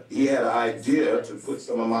 Really? He had an idea to put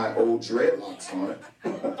some of my old dreadlocks on it.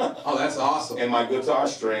 Oh, that's awesome. And my guitar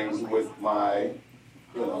strings with my,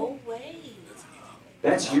 you know. No way.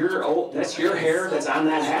 That's your hair that's on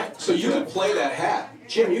that hat? So you could play that hat.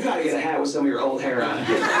 Jim, you gotta get a hat with some of your old hair on it.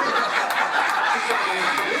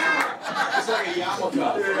 It's like a yarmulke. I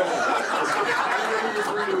remember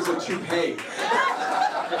referring to it as a toupee.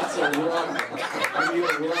 That's a rug. I mean, a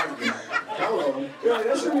rug. Hello. Yeah,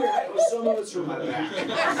 that's from your hat with some of it's from my back.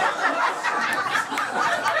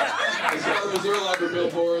 I saw those Erlacher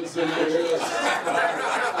billboards and I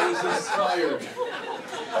was inspired.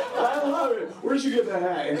 I love it. Where'd you get the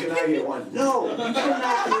hat? And can I get one? No, you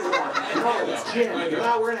cannot get one. No, Jim, you're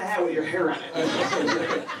not wearing a hat with your hair on it.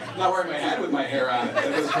 I'm not wearing my hat with my hair on it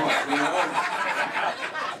at this point, you know?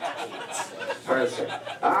 Perfect.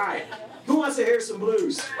 All right. Who wants to hear some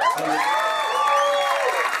blues?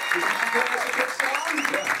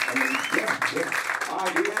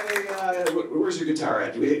 Where's your guitar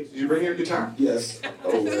at? Did you bring your guitar? Yes.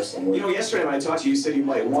 Oh, there's somewhere. You know, yesterday when I talked to you, you said you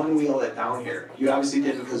might one-wheel it down here. You obviously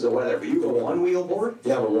did because of weather, but you have a one-wheel board?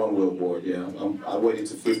 You have a one-wheel board, yeah. I waited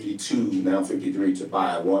to 52, now I'm 53 to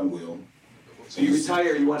buy a one-wheel. So you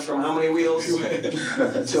retired, you went from how many wheels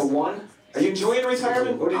to one? Are you enjoying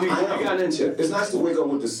retirement? What have you gotten into? It's nice to wake up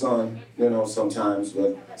with the sun, you know, sometimes,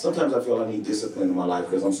 but sometimes I feel I need discipline in my life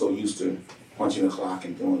because I'm so used to punching the clock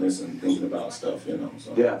and doing this and thinking about stuff, you know.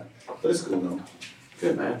 So. Yeah. But it's cool, though.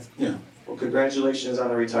 Good, man. Yeah. Well, congratulations on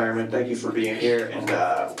the retirement. Thank you for being here, and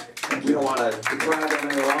we don't want to deprive them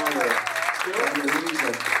any longer of your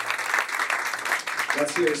music.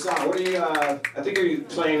 Let's hear a song. What are you? I think you're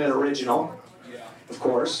playing an original. Yeah. Of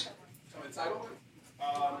course.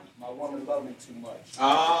 My woman loved me too much.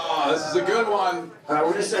 Oh, this is a good one.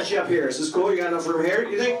 We're gonna set you up here. Is this cool? You got enough room here?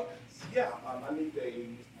 You think? Yeah. I need my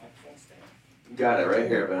phone stand. You got it right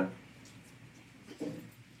here, man.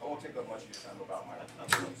 I won't take up much of your time about my.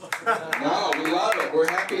 No, we love it. We're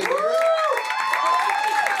happy to hear it.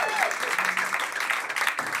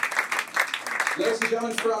 Ladies and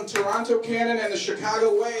gentlemen, from Toronto Canon and the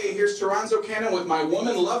Chicago Way, here's Toronto Canon with My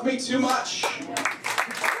Woman Loved Me Too Much.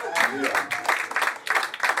 Yeah.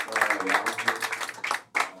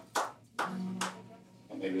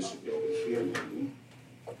 Maybe it should be over here, maybe.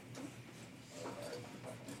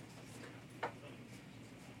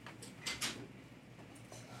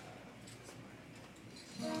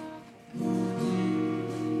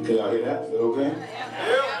 Can y'all hear that? Is that okay?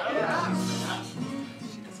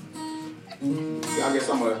 Yeah, I guess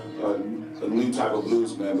I'm a new type of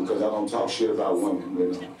blues man because I don't talk shit about women, you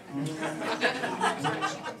know.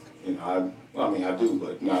 You know, I mean, I do,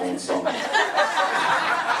 but not in song.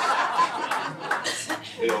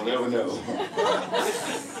 They'll never know.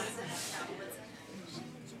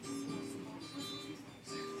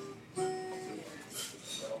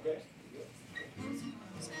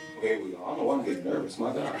 Okay, we go. I don't know why I'm getting nervous,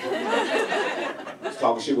 my God. I was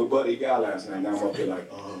talking shit with Buddy Guy last night, now I'm up here like,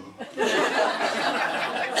 oh.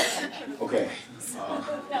 Okay.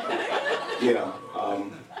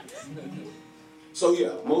 So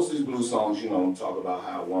yeah, most of these blues songs, you know, talk about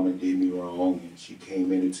how a woman did me wrong and she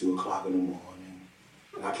came in at 2 o'clock in the morning.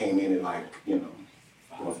 And I came in at like, you know,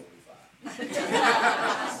 1:45.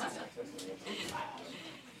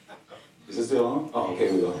 Is it still on? Oh,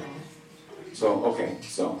 okay, we go.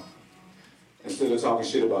 So, instead of talking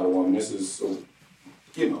shit about a woman, this is, so,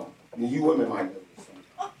 you know, you women might know this.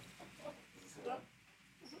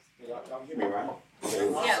 Y'all hear me, right?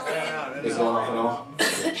 Okay. Yeah. It's on off and on?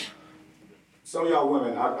 Okay. Some of y'all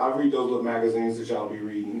women, I read those little magazines that y'all be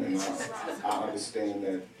reading, and I understand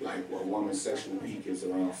that, like, a woman's sexual peak is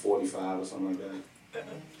around 45 or something like that.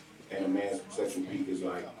 And a man's sexual peak is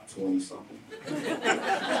like 20-something.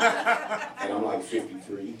 And I'm like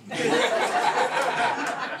 53.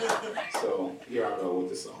 So here I go with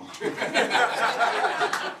the song.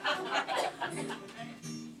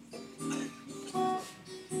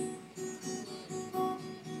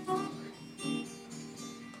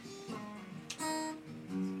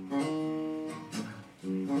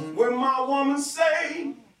 When my woman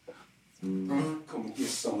say, come and get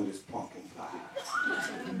some of this pumpkin pie.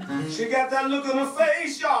 She got that look in her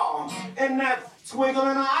face, y'all, and that twinkle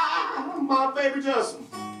in her eye. My baby just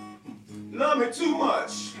love me too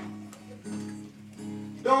much.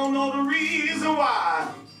 Don't know the reason why.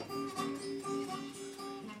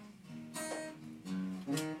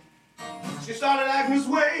 She started acting this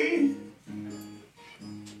way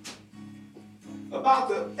about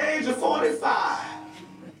the age of 45.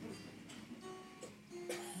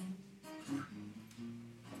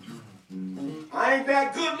 I ain't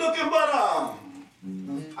that good looking, but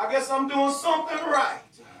I guess I'm doing something right.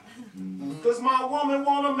 Cause my woman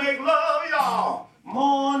wanna make love, y'all,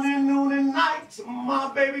 morning, noon, and night. My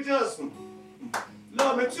baby just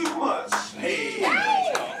love me too much. Hey.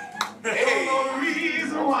 Don't know the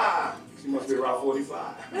reason why. She must be around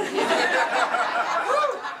 45.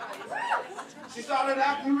 She started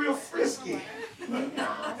acting real frisky.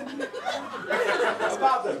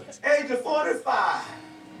 About the age of 45.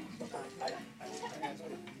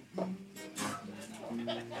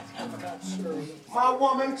 My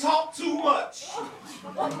woman talk too much,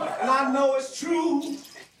 and I know it's true,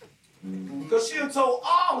 cause she done told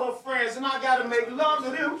all her friends, and I gotta make love to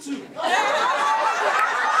them too.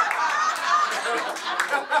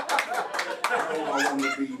 I don't want my woman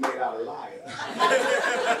to be made out of liar.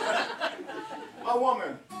 My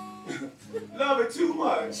woman love it too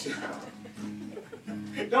much.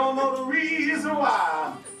 Don't know the reason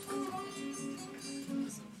why.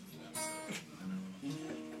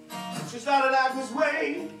 She started acting this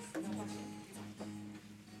way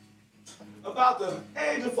about the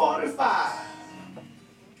age of 45.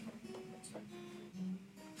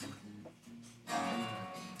 Oh,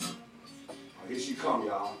 here she come,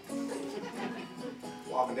 y'all.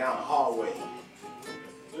 Walking down the hallway,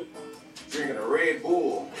 drinking a Red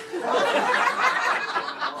Bull.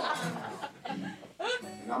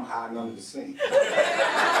 And I'm hiding under the sink.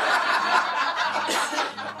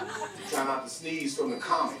 Trying not to sneeze from the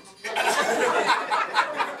comet. And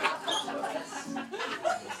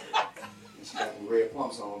she got the red plum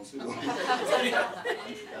dogs on too.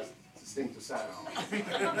 That's distinctive sound.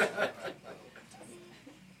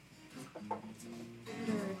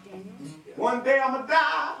 One day I'ma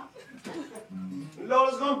die. Lord,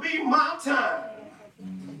 it's gonna be my time.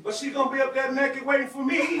 But she gonna be up there naked waiting for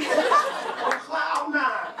me on cloud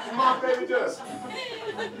nine. My baby just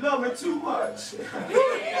love me too much.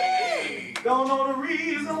 Don't know the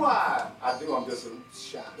reason why. I do, I'm just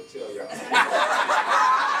shy to tell y'all.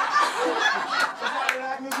 Somebody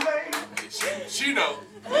acting this way. She know.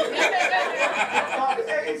 About the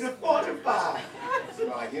age of 45. Smell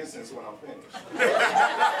like incense when I'm finished.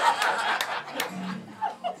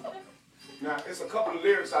 Now, it's a couple of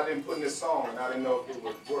lyrics I didn't put in this song, and I didn't know if it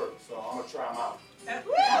would work, so I'm gonna try them out. Yeah,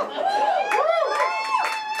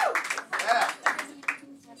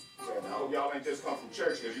 I hope y'all ain't just come from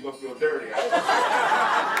church, because you're gonna feel dirty. You have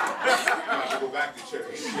to go back to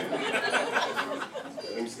church.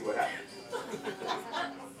 Let me see what happens.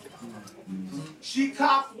 She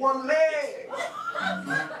cocked one leg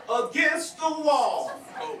against the wall.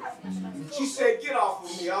 She said, get off of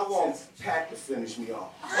me, I want Pat to finish me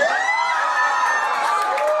off.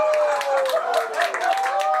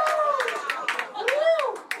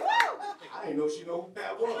 I didn't know she knew who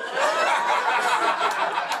Pat was.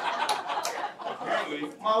 Apparently,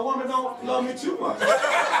 my woman don't love me too much. Don't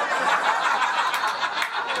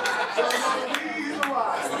know the reason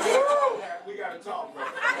why. We gotta talk, bro.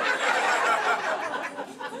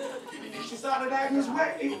 She started acting this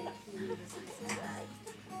way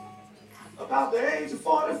about the age of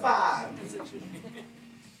 45.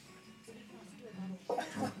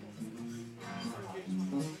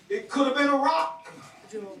 It could have been a rock.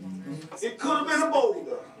 It could have been a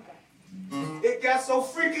boulder. It got so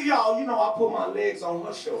freaky, y'all, you know I put my legs on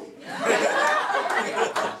her shoulder.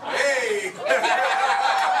 Hey!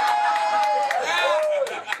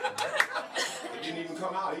 It didn't even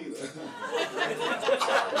come out either.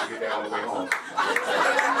 I'll get that on the way home.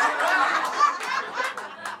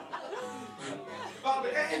 About the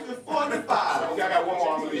age of 45. Okay, I got one more,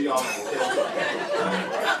 I'm gonna leave y'all.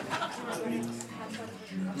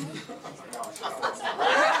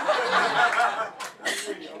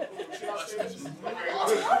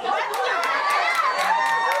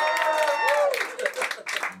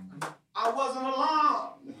 I wasn't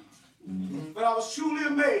alarmed, but I was truly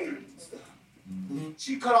amazed.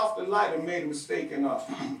 She cut off the light and made a mistake and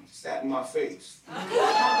sat in my face. My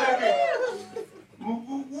baby.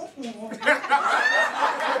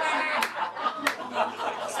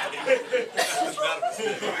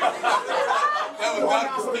 That was Going not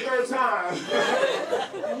out for the third time.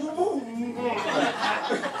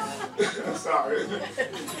 Sorry.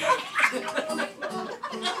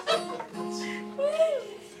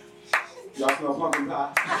 Y'all smell pumpkin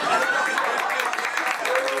pie?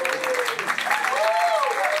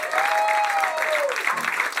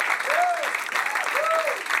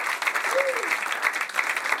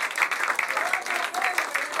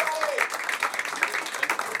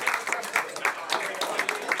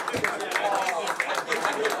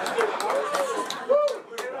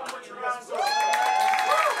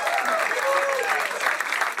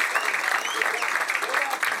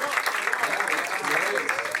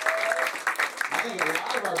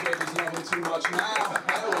 Too much now.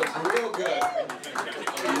 That was real good.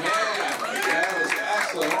 Man, that was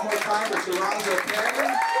excellent. One more time for Toronto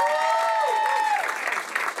Canyon.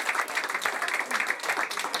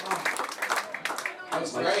 That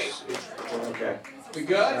was great. Okay. We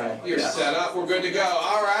good? Right. You're set up. We're good to go.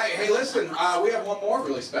 All right. Hey, listen, we have one more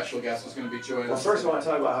really special guest who's going to be joining Well, us. first I want to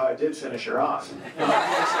talk about how I did finish her off.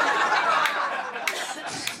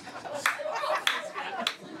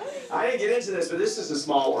 I didn't get into this, but this is a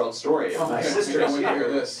small world story. My sister is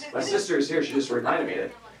here. My sister is here. She just reminded me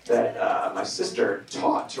that my sister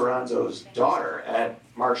taught Toronto's daughter at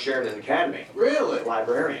Mark Sheridan Academy. Really?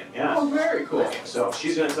 Librarian, yeah. Oh, very cool. So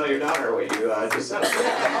she's going to tell your daughter what you just said.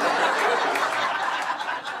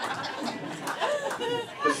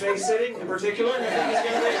 The face sitting in particular, I think he's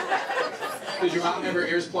going to Did your mom have her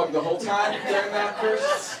ears plugged the whole time during that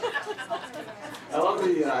first? I love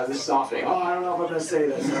the softening. Oh, I don't know if I'm going to say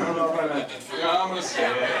this. I don't know if I'm going to... Yeah, I'm going to say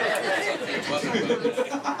it.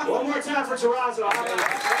 One more time for Toronto.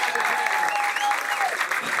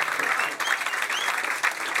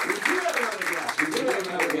 We do have another guest. We do have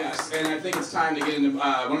another guest, and I think it's time to get into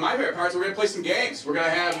one of my favorite parts. We're going to play some games. We're going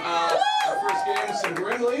to have our first game with some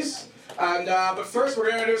Grimleys. And, but first, we're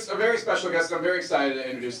going to introduce a very special guest I'm very excited to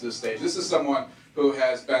introduce to the stage. This is someone who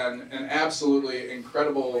has been an absolutely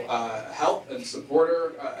incredible help and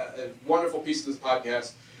supporter, a wonderful piece of this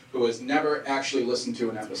podcast. who has never actually listened to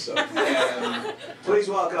an episode. And Please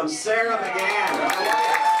welcome Sarah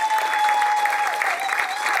McGann.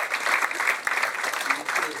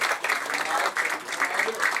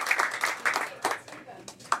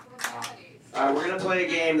 We're gonna play a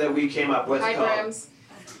game that we came up with Hi, called Brims.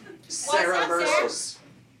 Sarah What's up, versus.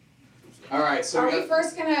 all right, so Are we we got,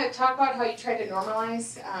 first gonna talk about how you tried to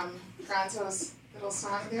normalize Franco's little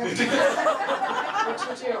song there? What'd you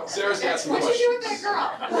do? Sarah's got some What'd you do with questions.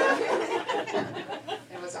 that girl?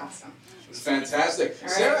 It was awesome. It's fantastic. All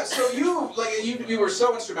right. Sarah, so you were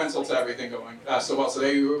so instrumental to everything going so well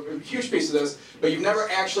today. You were a huge piece of this, but you've never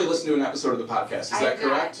actually listened to an episode of the podcast. Is that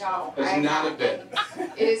correct? No, That's I have not a bit.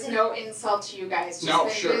 It is no insult to you guys. Just No,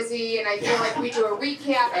 been sure. busy, and I feel like we do a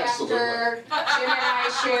recap Absolutely. after. Jim and I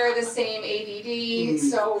share the same ADD,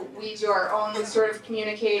 so we do our own sort of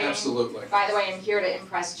communicating. Absolutely. By the way, I'm here to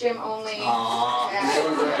impress Jim only. Aw, you're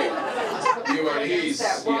doing great. You are, he's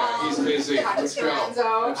busy. Let's go.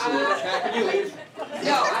 Absolutely. Pat, can you leave?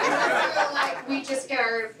 No, I feel like we just get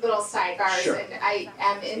our little sidebars, Sure. and I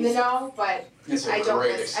am in the know, but It's a I don't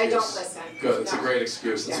great listen. I excuse. don't listen. Good, it's a No. great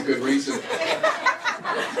excuse. That's a Yeah. good reason.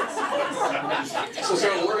 So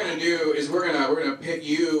what we're gonna do is we're gonna pit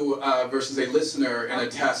you versus a listener in a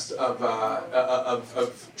test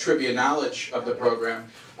of trivia knowledge of the program.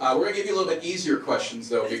 We're gonna give you a little bit easier questions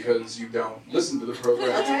though because you don't listen to the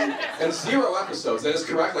program. And 0 episodes. That is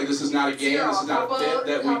correct. Like this is not a game. Zero. This is not a bit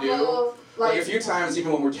that we do. Couple, Like a few times,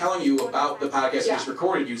 even when we're telling you about the podcast Yeah. we just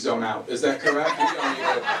recorded, you zone out. Is that correct? You don't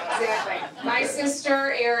even. Exactly. My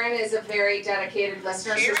sister Erin is a very dedicated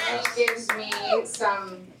listener, so she gives me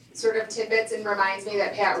some sort of tidbits and reminds me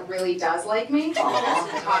that Pat really does like me. And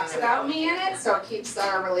talks about me in it, so it keeps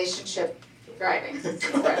our relationship thriving.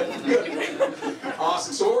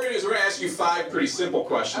 Awesome. So what we're gonna do is we're gonna ask you 5 pretty simple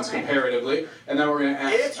questions Okay. comparatively, and then we're gonna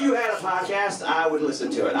ask. If you had a podcast, I would listen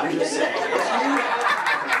to it. I'm just saying. If you had a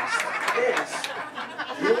podcast,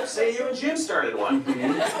 you say you and Jim started one. Which,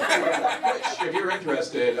 if you're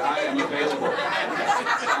interested, I am available.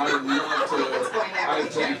 I would love to. I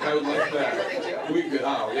think I would like that. We could.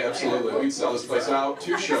 Oh yeah, absolutely. We'd sell this place out.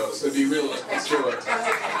 2 shows. It'd be real. Let's do it. I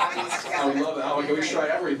would love it. Oh, okay, we try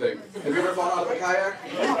everything. Have you ever gone out of a kayak?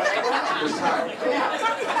 First time.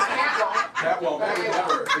 Pat won't. Pat would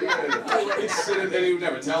never. He'd sit and he would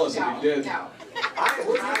never tell us if he did. No.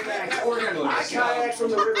 We're handling I this. kayaked from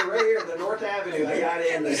the river right here, the North Avenue. I got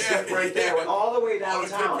in the slip right there, went all the way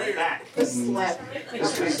downtown and back. The slip.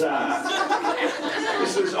 This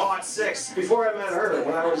was 06, before I met her,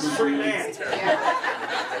 when I was a free man.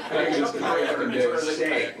 I can just kayak in For the days.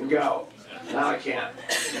 day, go. Now I can't.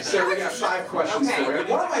 Sarah, we got 5 questions Okay. for you.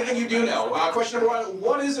 One of I think you do know. Question number 1,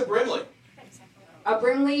 what is a Brimley? A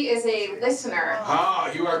Brimley is a listener. Ah,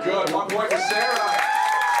 you are good. 1 point for Sarah.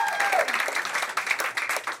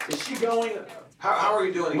 Is she going? How are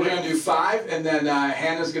we doing We're again? going to do 5, and then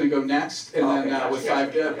Hannah's going to go next, and Okay, then gotcha, with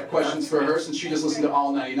 5 gotcha. questions for her, since she just listened to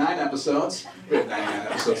all 99 episodes. We have 99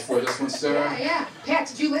 episodes for this one, Sarah. Yeah. Pat,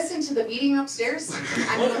 did you listen to the meeting upstairs?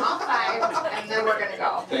 I mean, all 5, and then we're gonna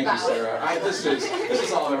go. Thank you, Sarah. This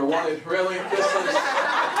is all I've ever wanted. Really,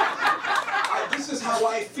 this is how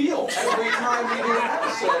I feel every time we do an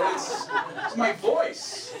episode. It's my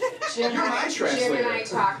voice. Jim You're my and translator. I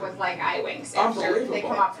talk with like eye winks after they Unbelievable.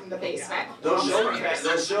 come up from the basement. Those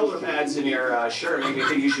shoulder pads in your shirt make me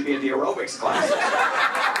think you should be at the aerobics class.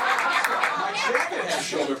 My jacket has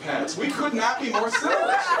shoulder pads. We could not be more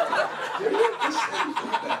similar.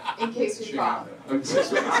 In case we fall. Those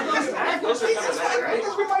are kind of that, right?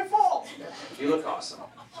 Because we might fall. You look awesome.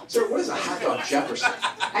 Sir, what is a hot dog Jefferson?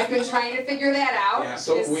 I've been trying to figure that out. Yeah,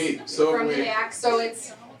 so have It's we. So have from we. the back, so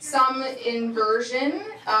it's some inversion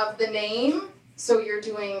of the name. So you're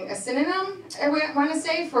doing a synonym, I want to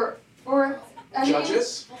say, for a name.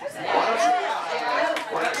 Judges? Yeah.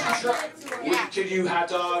 Why don't you try? Could you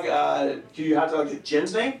hot dog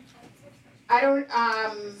Jim's name? I don't,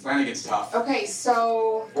 Flanagan's tough. okay,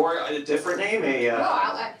 so, Or a different name?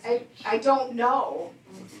 I don't know.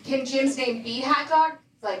 Can Jim's name be hot dog?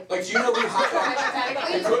 Like, Like, do you know who Hot Dog...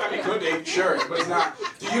 hypothetically? It could be, sure, but it's not.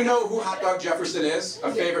 Do you know who Hot Dog Jefferson is?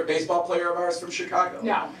 A favorite baseball player of ours from Chicago?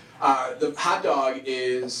 No. The hot dog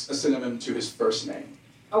is a synonym to his first name.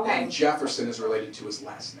 Okay, And Jefferson is related to his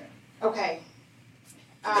last name. okay.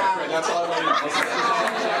 Yeah, great, that's all I want to know.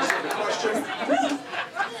 The question?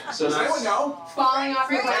 So Does anyone know? Falling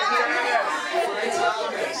off your Frank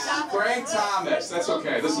Thomas. Frank Thomas. That's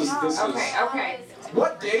okay. This is. Okay.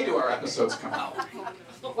 What day do our episodes come out?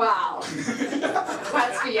 Wow.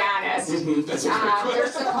 Let's be honest. That's okay. They're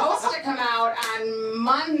supposed to come out on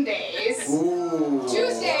Mondays. Ooh.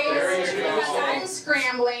 Tuesdays, Very because I'm Tuesday.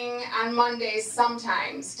 scrambling on on Mondays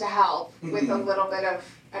sometimes to help with a little bit of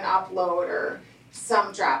an upload or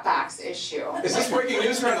some Dropbox issue. Is this breaking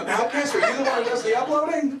news here on the podcast? Are you the one who does the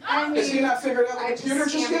uploading? I mean, Is he not figured out the I computer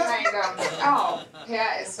just am yet? kind of, oh,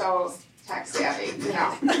 Pat is so tech savvy, you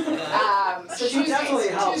know. So She definitely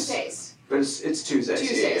helps. Tuesdays. But it's Tuesdays.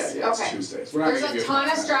 Tuesdays, Yeah. okay. It's Tuesdays. We're not There's gonna a give you ton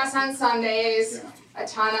of time. stress on Sundays, Yeah. a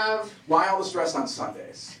ton of, Why all the stress on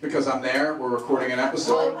Sundays? Because I'm there, we're recording an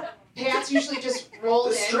episode. well, Pat's usually just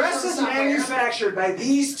rolled The in stress from is somewhere. manufactured by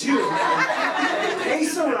these two. They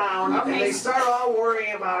pace around and Okay. they start all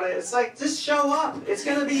worrying about it. It's like, just show up. It's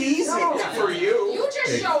gonna be easy. No. Yeah, for you. You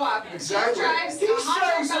just show up. Exactly. He drives He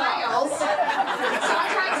 100 shows up. miles,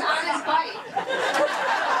 sometimes on his bike.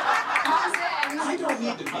 Comes in, I don't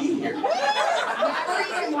need to be here. never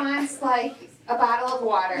even wants like a bottle of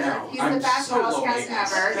water. No, He's I'm the best so house low guest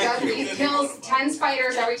maintenance. ever. Thank you. He kills 10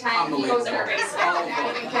 spiders every time he goes in our basement. Unbelievable.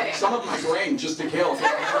 Not even kidding. Some of my brain just to kill. I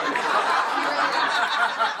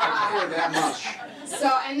care that much. So,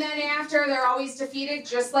 and then after, they're always defeated,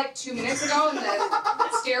 just like 2 minutes ago in the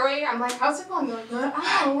stairway. I'm like, how's it going? They're like,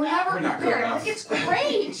 oh, we're never We're not good prepared. I'm enough. like, it's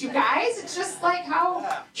great, you guys. It's just like how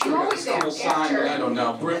you always It's a do cool sign, but I after. don't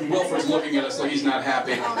know. Wilford's looking at us like he's not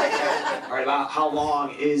happy. All right, about how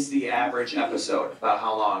long is the average episode? About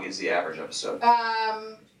how long is the average episode?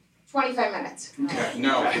 25 minutes. Okay,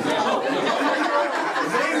 no. They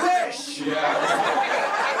wish! Yeah.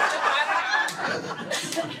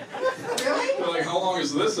 Really? They're like, how long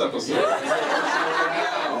is this episode?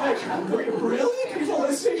 Really? People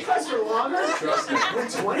listening to us for longer Trust me. than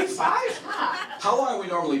 25? How long are we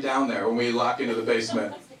normally down there when we lock into the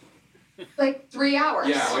basement? Like 3 hours.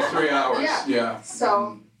 Yeah, like 3 hours. Yeah. Yeah.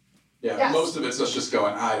 So, Yeah. Yes. Most of it's us just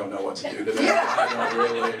going, I don't know what to do today. Yeah. I don't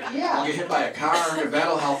really. Yeah. I'll get hit by a car, if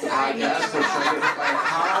that'll help the podcast. Or should I get hit by a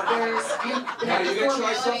car? there's, Yeah, the you gonna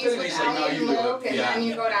try formalities something? And with he's like, no, Ellie you and do Luke, it. and Yeah. then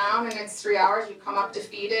you go down and it's 3 hours, you come up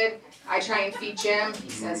defeated. I try and feed Jim, he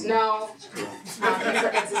says no. He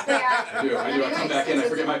forgets his bag. I do. I come back in, I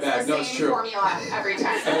forget my bag. No, it's Same true. formula every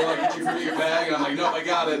time. And they're like, did you forget your bag? And I'm like, nope, I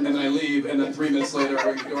got it. And then I leave, and then 3 minutes later, I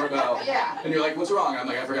ring the doorbell. Yeah. And you're like, what's wrong? I'm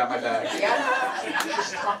like, I forgot my bag. Yeah.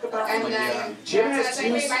 Just talk about And like, yeah. then Jim Jim has says I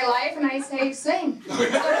two made my life, and I say sing.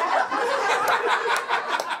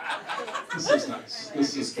 This is nice.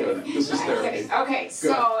 This is good. This is therapy. Okay,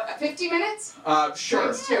 so 50 minutes? Sure.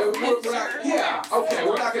 Times two. We're not, yeah, okay,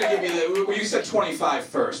 we're not gonna give you the, you said 25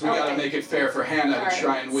 first. We gotta Okay. make it fair for Hannah All to right.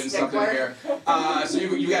 try and win something Stickler. here. So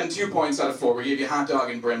you gotten 2 points out of 4. We gave you hot dog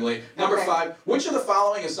and Brimley. Number Okay. 5, which of the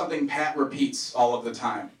following is something Pat repeats all of the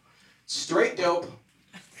time? Straight dope,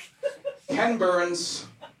 Ken Burns,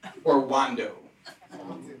 or Wando?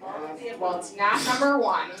 Well, it's not number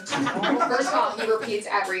 1. First of all, he repeats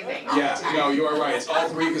everything all the Yeah, time. no, you are right. It's all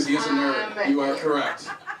 3 because he is a nerd. You are correct.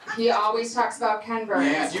 He always talks about Ken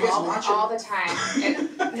Burns Yeah, do you guys watch him? all the time. And,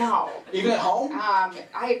 no. Even at home?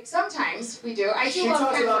 I sometimes we do. I do She love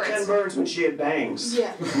talks Ken about Burns. Ken Burns when she had bangs.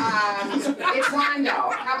 Yeah. It's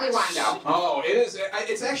Wando. Probably Wando. Oh, it is.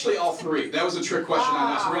 It's actually all 3. That was a trick question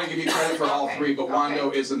on us. We're going to give you credit for all Okay, 3, but Wando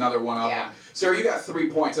okay. is another one of Yeah. them. Sarah, you got 3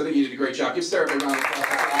 points. I think you did a great job. Give Sarah a big round of applause.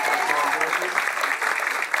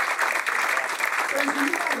 Friends, do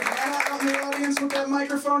you have Hannah out in the audience with that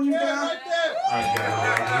microphone you got? I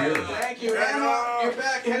got it right here. Thank you, Hannah. You're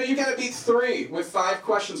back. Hannah, you got to beat 3 with 5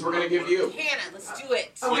 questions we're going to give you. Hannah, let's do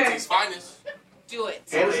it. Okay. finest. Do it.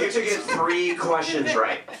 And you have to get 3 questions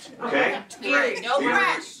right, okay? Gary, no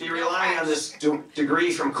rush. Be relying on this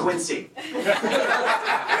degree from Quincy.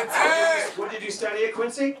 What did you study at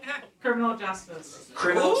Quincy? Criminal justice.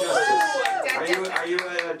 Criminal justice. Dun, dun, dun.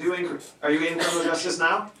 Are you in criminal justice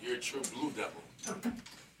now? You're a true blue devil.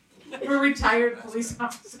 We're retired police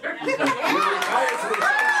officers. You're retired from the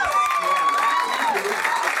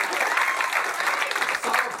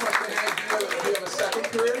Follow-up question, Hannah, do you have a second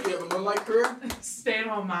career? Do you have a moonlight career?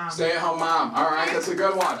 Stay-at-home mom. Stay-at-home mom. All right, that's a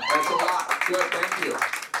good one. That's a lot. Good, thank you.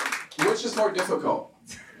 Which is more difficult?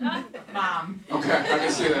 Mom. Okay, I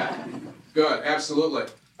can see that. Good, absolutely. All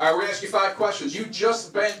right, we're gonna ask you 5 questions. You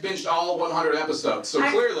just binged all 100 episodes, so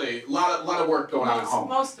clearly, a lot of work going on at home.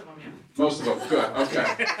 Most of them, yeah. Most of them. Good.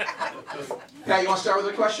 Okay. Pat, you want to start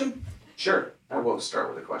with a question? Sure, I will start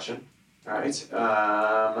with a question. All right.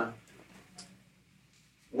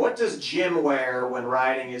 What does Jim wear when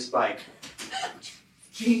riding his bike?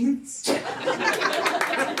 Jeans. True.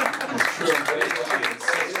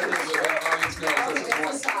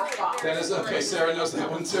 That is okay. Sarah knows that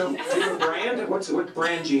one too. Do you have a brand? What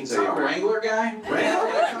brand jeans Is are that you a wearing? Wrangler guy? Wrangler?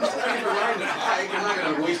 When it comes time to ride a bike, I'm not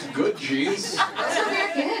gonna waste good jeans. Those are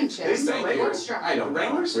back in, These Chip. Wings, no Thank Wranglers? you. I don't know,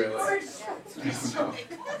 Wranglers? really. I don't know.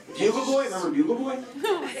 Bugle Boy, remember Bugle Boy?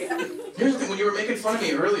 Here's the thing, when you were making fun of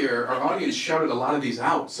me earlier, our audience shouted a lot of these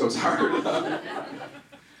out, so it's hard.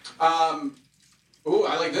 Ooh,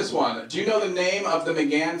 I like this one. Do you know the name of the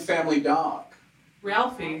McGann family dog?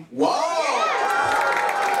 Ralphie.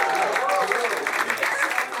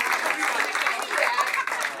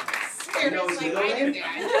 You know his middle name?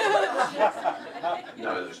 Dad.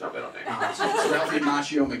 No, there's no middle name. It's Ralphie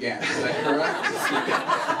Macchio McGann, is that correct?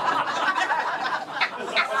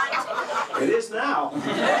 It is now.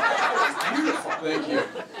 Beautiful. Thank you.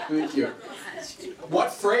 Thank you.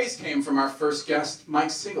 What phrase came from our first guest,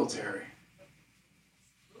 Mike Singletary?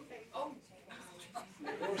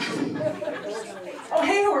 Oh,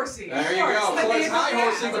 hey, horsey. There you go. Close, hi,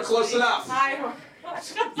 horsey, but close enough. Hi, horsey.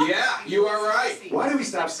 Yeah, you are right. Why do we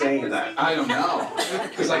stop saying that? I don't know.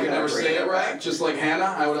 Because I could never say it right. Just like Hannah,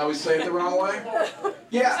 I would always say it the wrong way.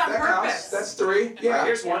 Yeah, It's on that counts. purpose. That's 3. All right, Yeah.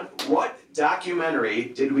 here's one. What documentary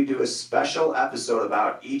did we do a special episode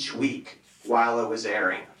about each week while it was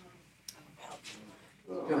airing?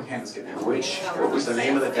 I feel like Hannah's getting it. What was the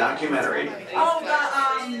name of the documentary? Oh,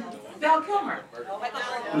 the, Val Kilmer.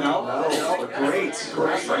 No. No, great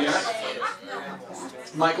reference. Yeah.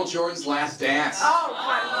 Michael Jordan's Last Dance. Oh,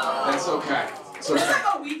 fun. That's okay. It's It was okay. like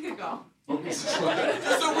a week ago. Don't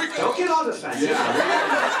get all defensive.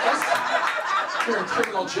 Yeah. You're in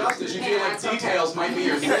criminal justice. You feel like details might be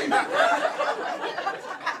your thing.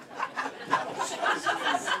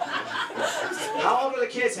 How old are the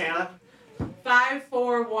kids, Hannah? 5,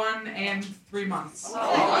 4, 1, and 3 months.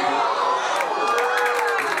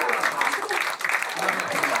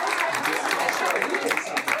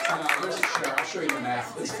 There's a chair. I'll show you the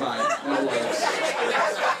math. It's fine. No worries.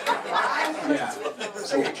 Yeah.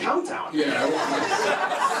 It's like a countdown. Yeah.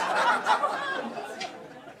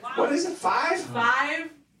 What is it, 5? 5,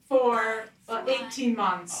 4, 18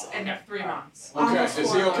 months, and 3 months. Okay. Almost Is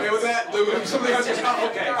 4 he okay with that? Something else? Oh,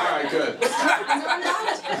 okay. All right. Good.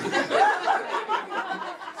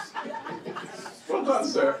 Well done,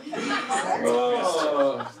 sir.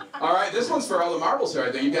 Oh. All right. This one's for all the marbles here.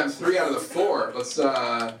 I think you've gotten 3 out of the 4. Let's.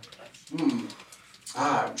 I'm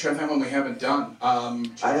trying to find one we haven't done.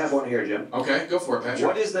 I have one here, Jim. Okay, go for it, Patrick.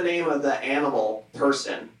 What is the name of the animal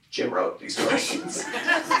person? Jim wrote these questions.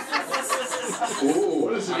 Ooh,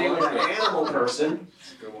 What is the name of the animal person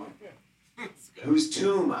That's a good one. whose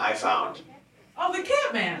tomb I found? Oh, the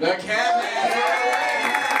Catman. The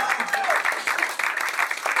Catman.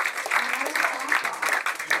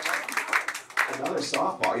 Another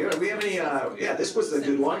softball. Yeah, we have any? Yeah, this was the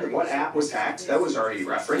good one. What app was hacked? That was already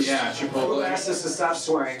referenced. Yeah, Who Chipotle. asked us to stop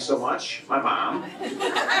swearing so much? My mom.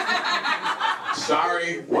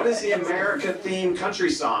 Sorry. What is the America-themed country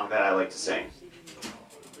song that I like to sing?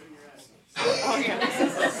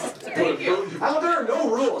 Oh, there are no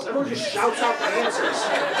rules. Everyone just shouts out the answers.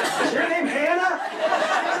 Is your name Hannah?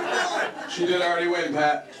 She did already win,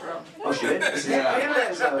 Pat. Oh, she did? Yeah. Hannah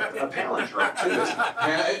is a palindrome, too. isn't it?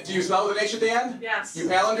 Hannah, do you spell with an H at the end? Yes. You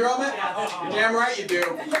palindrome it? Yeah. You're damn right you do. Good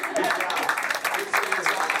job. It is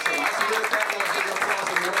awesome. I can give that one a big applause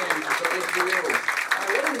and winning, so good for you.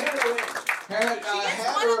 What did Hannah win? Hannah, a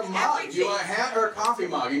hat or a mug? Do you want a hat or a coffee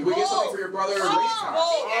mug? Can we get something for your brother or race car?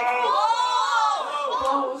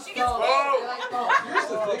 Here's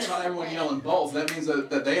the thing about everyone yelling both. That means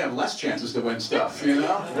that they have less chances to win stuff, you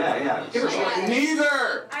know? Yeah. Give her a shot.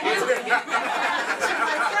 Neither!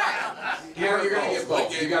 You're gonna get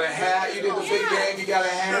both. You got a hat, you did the big game, you got a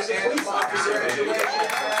hat and a mug.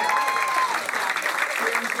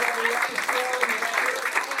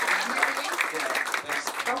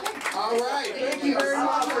 All right, thank you very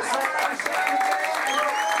much.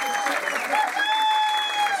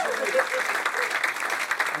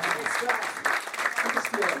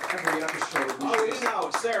 Oh, we didn't know.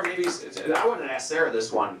 Sarah, maybe I wanted to ask Sarah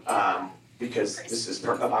this one because this is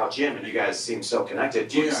about Jim, and you guys seem so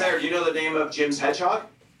connected. Yeah. Sarah, do you know the name of Jim's hedgehog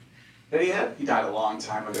that he had? He died a long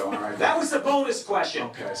time ago, all right? That was the bonus question.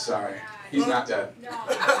 Okay, sorry. He's not dead. No. I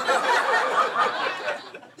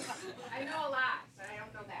know a lot, but I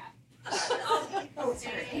don't know that. Oh,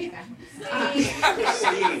 Steve.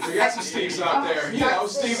 Steve. We got some Steves out there. You know,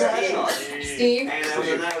 Steve the Hedgehog. Steve?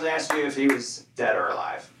 And I was asking you if he was dead or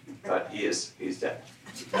alive, but he's dead.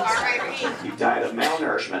 R.I.P. He died of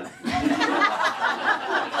malnourishment.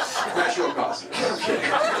 Natural cause.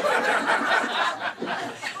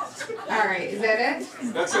 All right, is that it?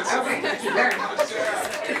 That's it. Okay, Thank you very very much, Sarah.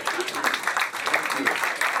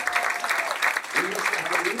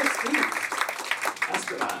 We missed Steve.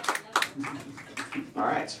 Esteban. All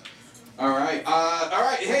right. All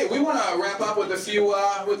right. Hey, we want to wrap up with a few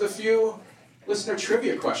listener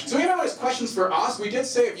trivia questions. So we have always questions for us. We did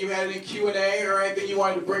say if you had any Q&A or anything you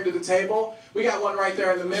wanted to bring to the table. We got one right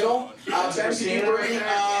there in the middle. Ben, can you bring...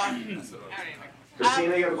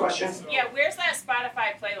 Christina, you have a question? Yeah, where's that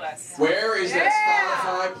Spotify playlist? Where is that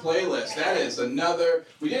Spotify playlist? That is another...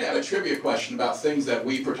 We did have a trivia question about things that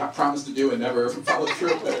we promised to do and never followed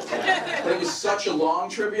through with. But it was such a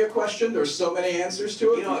long trivia question. There's so many answers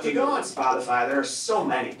to it. You know, if you go on Spotify, there are so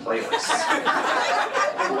many playlists.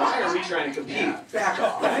 And why are we trying to compete? Yeah, back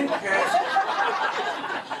off, right? Okay.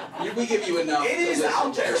 We give you enough. It is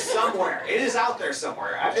out there somewhere. It is out there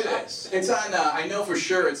somewhere. It is. It's on, I know for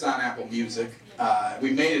sure it's on Apple Music.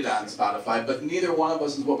 We made it on Spotify, but neither one of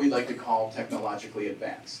us is what we like to call technologically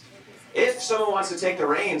advanced. If someone wants to take the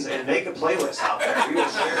reins and make a playlist out there, we will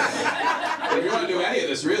share it. If you want to do any of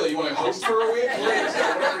this, really, you want to host for a week, please,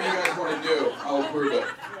 whatever you guys want to do, I'll approve it.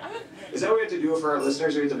 Is that what we have to do for our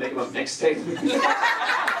listeners? We have to make them a mixtape?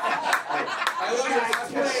 I love your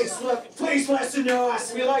podcast. Please listen to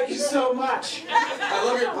us. We like you so much. I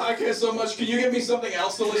love your podcast so much. Can you give me something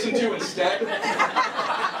else to listen to instead?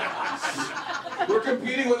 We're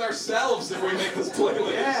competing with ourselves if we make this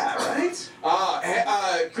playlist. Yeah,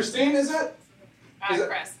 right? Christine, is it?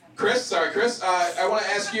 Chris. Chris, sorry, Chris. I want to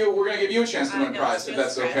ask you, we're going to give you a chance to win a prize, if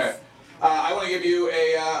that's okay. I want to give you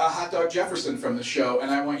a Hot Dog Jefferson from the show,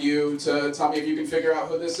 and I want you to tell me if you can figure out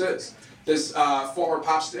who this is. This former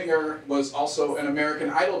pop singer was also an American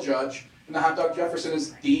Idol judge, and the Hot Dog Jefferson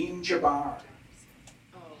is Dean Jabbar.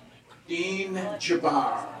 Dean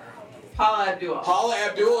Jabbar. Paula Abdul. Paula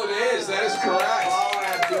Abdul it is, that is correct. Paula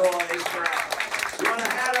Abdul is correct. You want a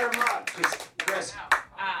hat or a mug? Chris.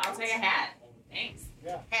 I'll take a hat. Thanks.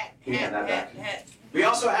 Yeah. Hat. We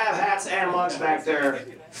also have hats and mugs back there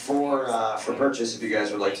for purchase if you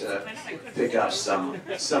guys would like to pick up some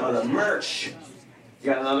of the merch. You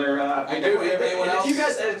got another? I do. We have anyone else?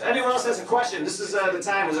 If anyone else has a question, this is the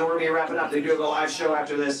time. As we're going to be wrapping up. They do have a live show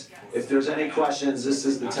after this. If there's any questions, this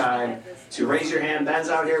is the time to raise your hand. Ben's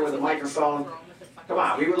out here with a microphone. Come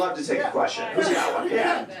on, we would love to take a question. Who's got one?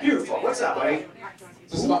 Yeah, beautiful. What's up, buddy?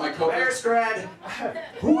 This is about my co Bear Scred.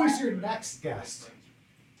 Who is your next guest?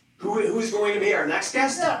 Who's going to be our next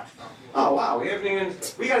guest? Yeah. Oh wow, we haven't even.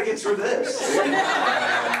 We got to get through this. See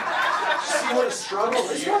what a struggle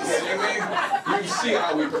this Are you was. kidding me? You see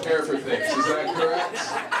how we prepare for things, is that correct?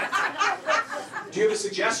 Do you have a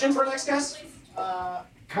suggestion for our next guest?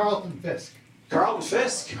 Carlton Fisk. Carlton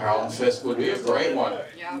Fisk. Carlton Fisk would be a great one.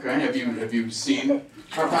 Okay, have you seen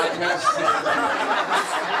our podcast?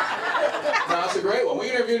 No, it's a great one. We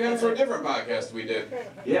interviewed him for a different podcast we did.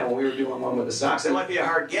 Yeah, when we were doing one with the Sox, it might be a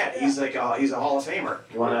hard get. He's like he's a Hall of Famer.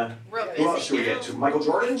 You wanna? Who else should we get to? Michael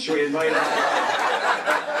Jordan? Should we invite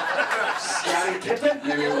Scottie Pippen?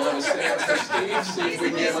 Maybe we'll have a seance for Steve, see if we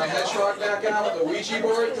can get my hedgehog back out with the Ouija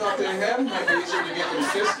board, talk to him. Might be easier to get than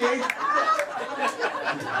Fisky.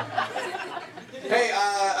 Hey,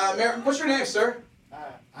 what's your name, sir?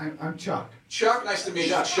 I'm Chuck. Chuck, nice to meet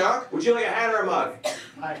you. Chuck? Would you like a hat or a mug?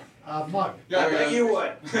 Mug. I bet you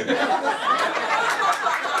would.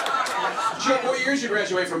 Chuck, what year did you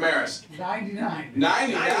graduate from Marist? 99.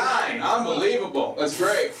 99. Unbelievable. That's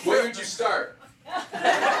great. What year did you start?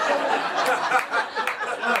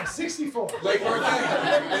 64. Late birthday?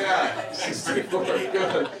 Yeah, 64.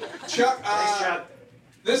 Good. Chuck, Thanks, Chuck.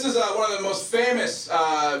 this is one of the most famous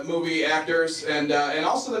movie actors and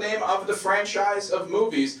also the name of the franchise of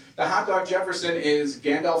movies. The Hot Dog Jefferson is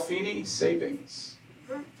Gandolfini Savings.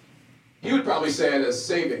 He would probably say it as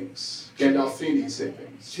Savings. Gandolfini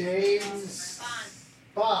Savings. James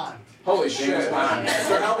Bond. Holy shit.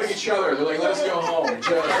 They're helping each other. They're like, let us go home.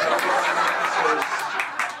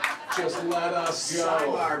 Just let us go.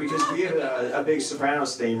 Sidebar, because we have a big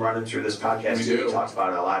Sopranos theme running through this podcast. We too. do. We talked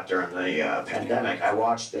about it a lot during the pandemic. I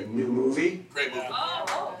watched the new movie. Great movie.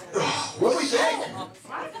 What do we think?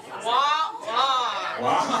 Wow.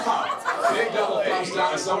 Big double thumbs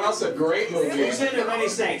down. Someone else said great movie. Who's into Many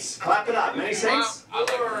Saints? Clap it up. Many Saints?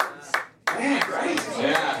 Man, right?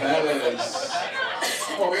 Yeah, that is.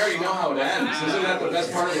 Well, we already know how it ends. Isn't that the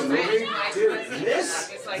best part of the movie? Dude, this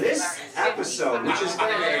episode, which has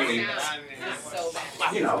been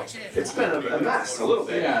it's been a mess a little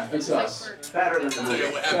bit. Yeah, it's us. Better than the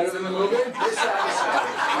movie. Better than the movie? This episode.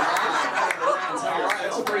 All right,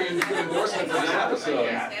 that's a pretty good endorsement for this episode.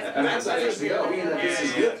 And that's how it Mean that this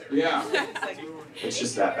is good. Yeah. It's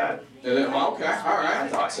just that bad. Well, okay, all I right.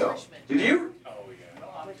 thought so. Did you?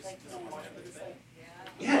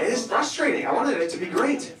 Yeah, it is frustrating. I wanted it to be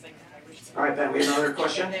great. All right, Ben, we have another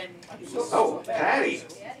question? Oh, Patty.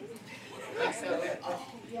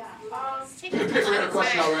 You forgot a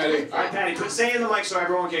question already. All right, Patty, say in the mic so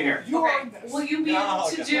everyone can hear. Will you be able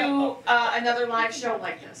to do another live show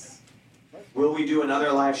like this? Will we do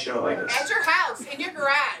another live show like this? At your house, in your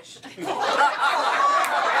garage. That's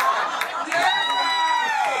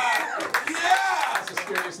the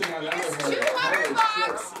scariest thing I've ever It's heard. 200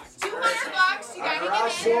 bucks. 200 bucks. You Our gotta garage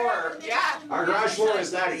get in floor, there. Yeah. our garage floor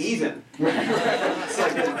is not even. It's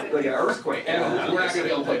like an earthquake. And we're not gonna be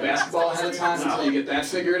able to play basketball ahead of time until you get that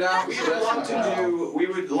figured out. We So would that's love not to bad. do. We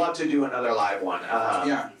would love to do another live one.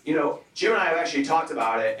 Yeah. You know, Jim and I have actually talked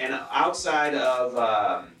about it, and outside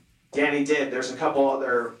of Danny Did, there's a couple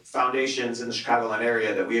other foundations in the Chicagoland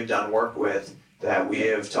area that we have done work with that we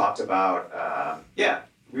have talked about. Yeah,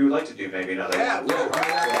 we would like to do maybe another one. I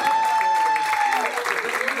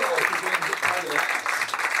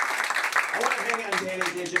want to hang on Danny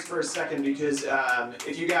Did just for a second because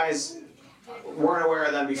if you guys weren't aware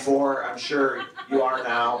of them before, I'm sure you are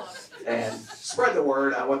now. And spread the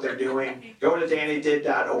word on what they're doing. Go to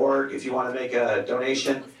dannydid.org if you want to make a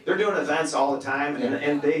donation. They're doing events all the time,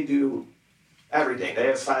 and they do everything. They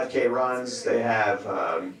have 5K runs. They have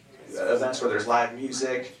events where there's live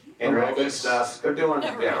music, interactive stuff. They're doing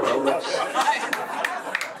aerobics.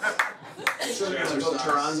 So they're going to go to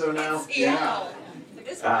Toronto now. Yeah.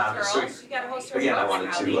 This one, girls. So You gotta host her again, I welcome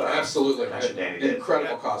wanted to rally. absolutely mention Danny Did.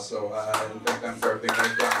 Incredible cause, so I thank them for everything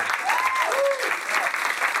they've done.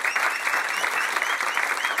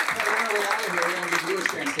 We're gonna give you a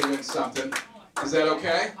chance to win something. Is that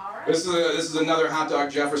okay? This is another Hot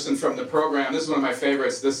Dog Jefferson from the program. This is one of my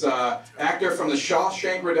favorites. This actor from The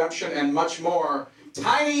Shawshank Redemption and much more,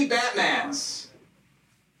 Tiny Batmans.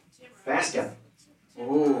 Baskin.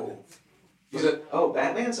 Ooh. Was it? Oh,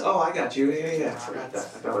 Batman's? Oh, I got you. Yeah. I forgot that. I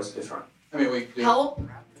thought it was different. I mean, we do. Help?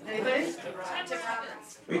 Anybody?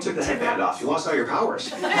 You took the headband off. You lost all your powers.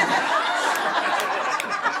 Put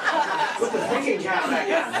the thinking cap back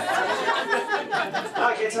in. Now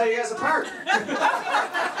I can't tell you guys apart.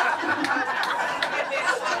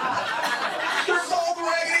 They're called the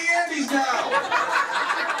Raggedy Andes now.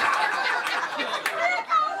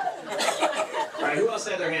 All right, who else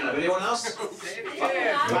had their hand up? Anyone else?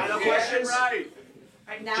 Final questions? Right.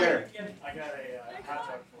 Jared, I got a hot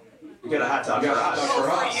dog for you. you got a hot dog You got a hot for us. dog for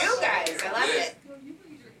For us. you guys, I love it.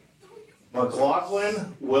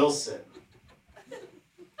 McLaughlin Wilson.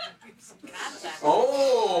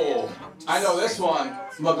 Oh, I know this one.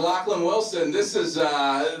 McLaughlin Wilson. This is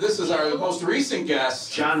our most recent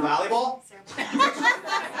guest. John Volleyball?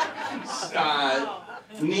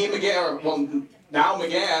 Nee McGann, or well, now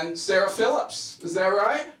McGann, Sarah Phillips. Is that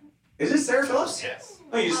right? Is it Sarah Phillips? Yes.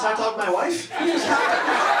 Oh, you just talked about my wife? Trying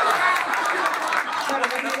to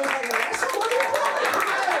make me look like an asshole? What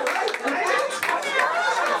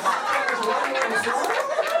are you doing?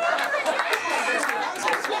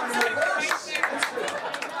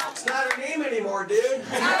 It's not her name anymore, dude. Where's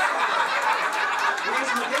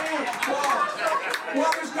McGann?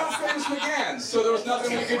 Well, there's no famous McGann, so there was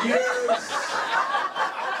nothing we could use.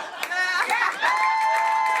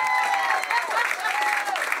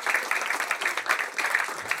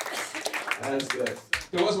 That's good.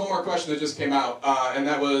 There was one more question that just came out, and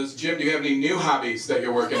that was, Jim, do you have any new hobbies that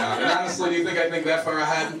you're working on? And honestly, do you think I think that far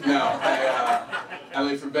ahead? No. I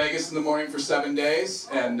leave for Vegas in the morning for 7 days,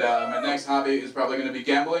 and my next hobby is probably going to be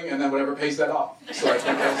gambling, and then whatever pays that off. So I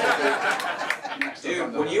think that's the next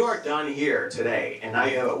Dude, when you are done here today, and now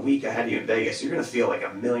you have a week ahead of you in Vegas, you're gonna feel like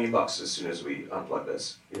 $1 million as soon as we unplug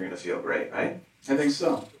this. You're gonna feel great, right? I think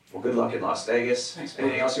so. Well, good luck in Las Vegas. Thanks,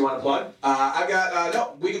 Anything else you want to plug? I've got,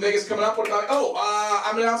 no, Week in Vegas coming up. What about,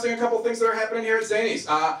 I'm announcing a couple of things that are happening here at Zanies.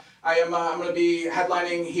 I'm going to be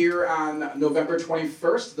headlining here on November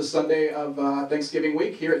 21st, the Sunday of Thanksgiving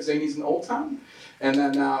week here at Zanies in Old Town. And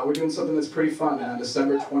then we're doing something that's pretty fun on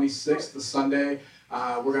December 26th, the Sunday.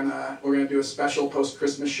 We're gonna do a special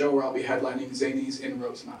post-Christmas show where I'll be headlining Zanies in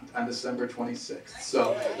Rosemont on December 26th.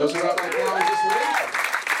 So those are up my calendar this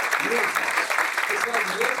week. It's like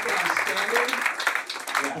this, but I'm standing.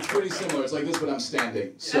 Yeah, it's pretty similar. It's like this, but I'm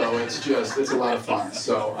standing. So it's a lot of fun.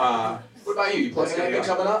 So what about you? You plug anything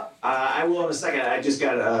coming up? I will in a second. I just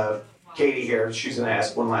got Katie here. She's gonna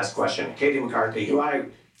ask one last question. Katie McCarthy,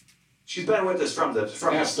 she's been with us from the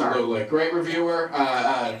start. Absolutely, great reviewer.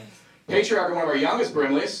 Patriarch of one of our youngest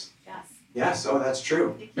Brimleys. Yes. Yes, oh, that's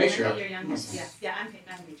true. Matriarch. Your youngest, yes. Yeah, I'm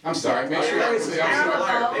I'm sorry, Baby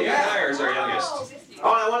Matriarch. Claire is our youngest.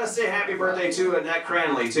 Oh, and I want to say happy birthday to Annette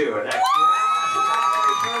Cranley, too. Annette.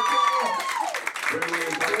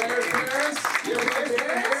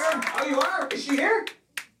 Oh, you are? Is she here?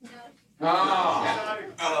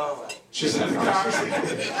 Oh. She's in the car.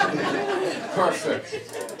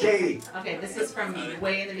 Perfect. Katie. Okay, this is from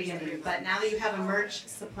way in the beginning, but now that you have a merch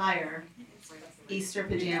supplier, Easter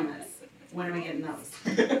pajamas, when are we getting those?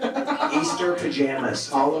 Easter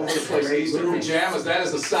pajamas. All over the place. Great Easter move. pajamas. That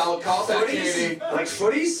is a solid call back, Katie. Like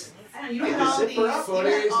footies? I don't know, you Like had the all these, zipper up? you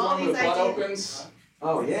Footies, had the all one these with the butt ideas. opens.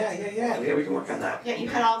 Oh, yeah, we can work on that. Yeah, you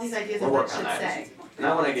had all these ideas of We'll what work on it should that. say. And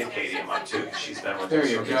I want to give Katie a mug too, 'cause she's been with There us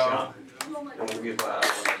you from go. young. And we'll give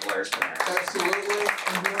Blair's parents. Absolutely.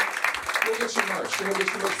 We'll get you merch. We'll get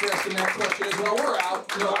you merch for asking that question as well. We're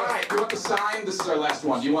out. You know, All right. You want the sign? This is our last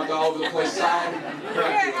one. Do you want the all over the place sign? You're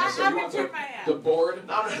not doing this. So you want the board?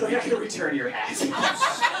 No, you're not gonna return your hat.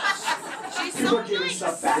 She's People so are giving nice.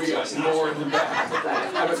 stuff back We to got us. more than that.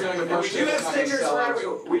 I have a feeling the We merch do table have is not gonna stickers sell for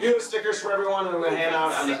out. we do have stickers for everyone, and we're gonna hand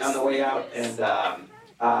out on the way out. And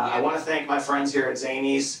I want to thank my friends here at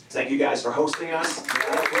Zanies. Thank you guys for hosting us.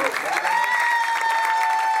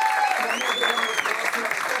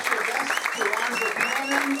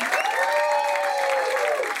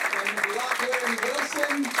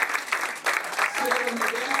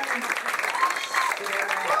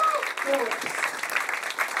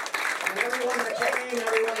 Everyone that came,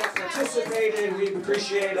 everyone that participated, we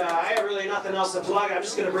appreciate. I have really nothing else to plug. I'm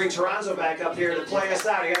just going to bring Toronzo back up here to play us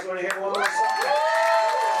out. You guys want to hear one more song?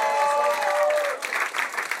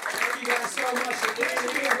 Thank you guys so much for being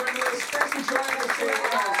here. Thanks for joining us today,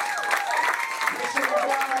 guys. Make sure you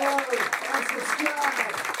follow and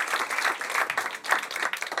subscribe.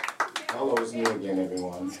 Hello, it's me again,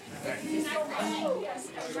 everyone.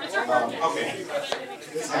 Okay,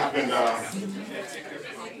 this happened.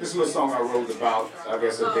 This was a song I wrote about, I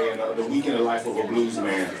guess, a day in the week in the life of a blues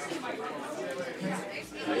man.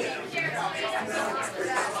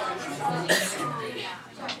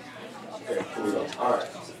 Okay, here we go. All right.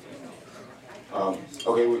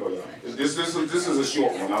 Okay, here we go, y'all. This is a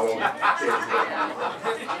short one. I won't.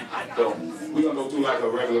 So we're gonna go through like a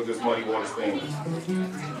regular just Muddy Waters thing.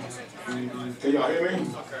 Can y'all hear me?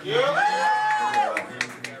 Yeah.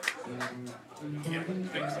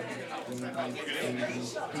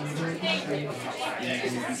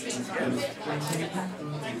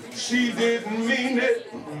 She didn't mean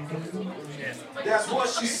it. That's what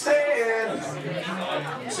she said.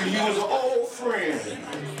 So you was an old friend,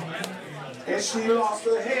 and she lost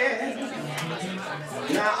her head.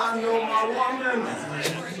 Now I know my woman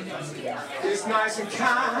is nice and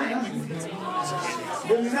kind,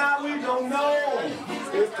 but now we don't know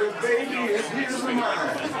if the baby is his or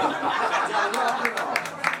mine.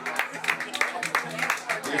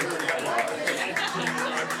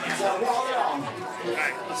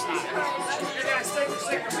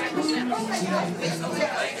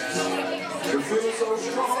 You feel so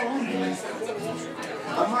strong.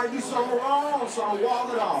 I might do something wrong, so I'm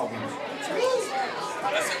walking off.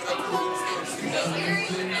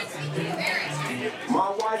 My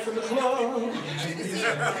wife in the club,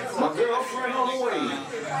 my girlfriend on the way.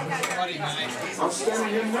 I'm standing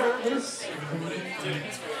here nervous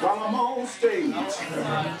while I'm on stage.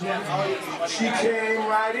 She came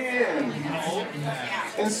right in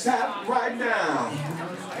and sat right down,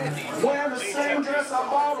 wearing the same dress I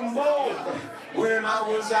bought them both when I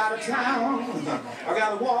was out of town. I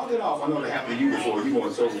gotta walk it off. I know that happened to you before. You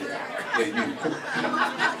weren't so good. Yeah, you. You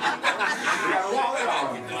gotta walk it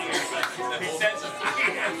off.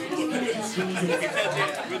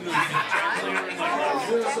 I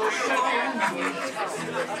feel so strong.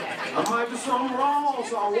 I might do something wrong,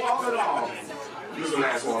 so I'll walk it off. This is the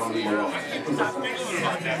last one I'm leaving on.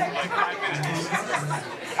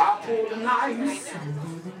 I pulled the knife.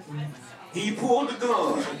 He pulled the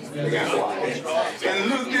gun. They got quiet. And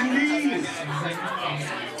looked at me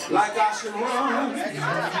like I should run.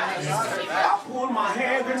 I pulled my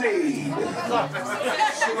hand grenade,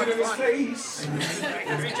 shook it in his face,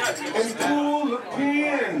 and pulled the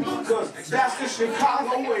pin, because that's the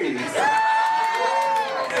Chicago way.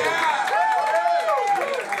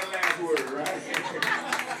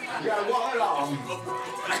 You gotta walk it off.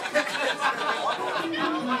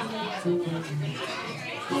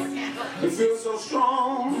 You feel so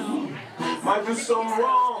strong. Might do something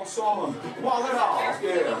wrong, so I'ma walk it off.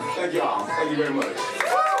 Yeah, thank y'all. Thank you very much.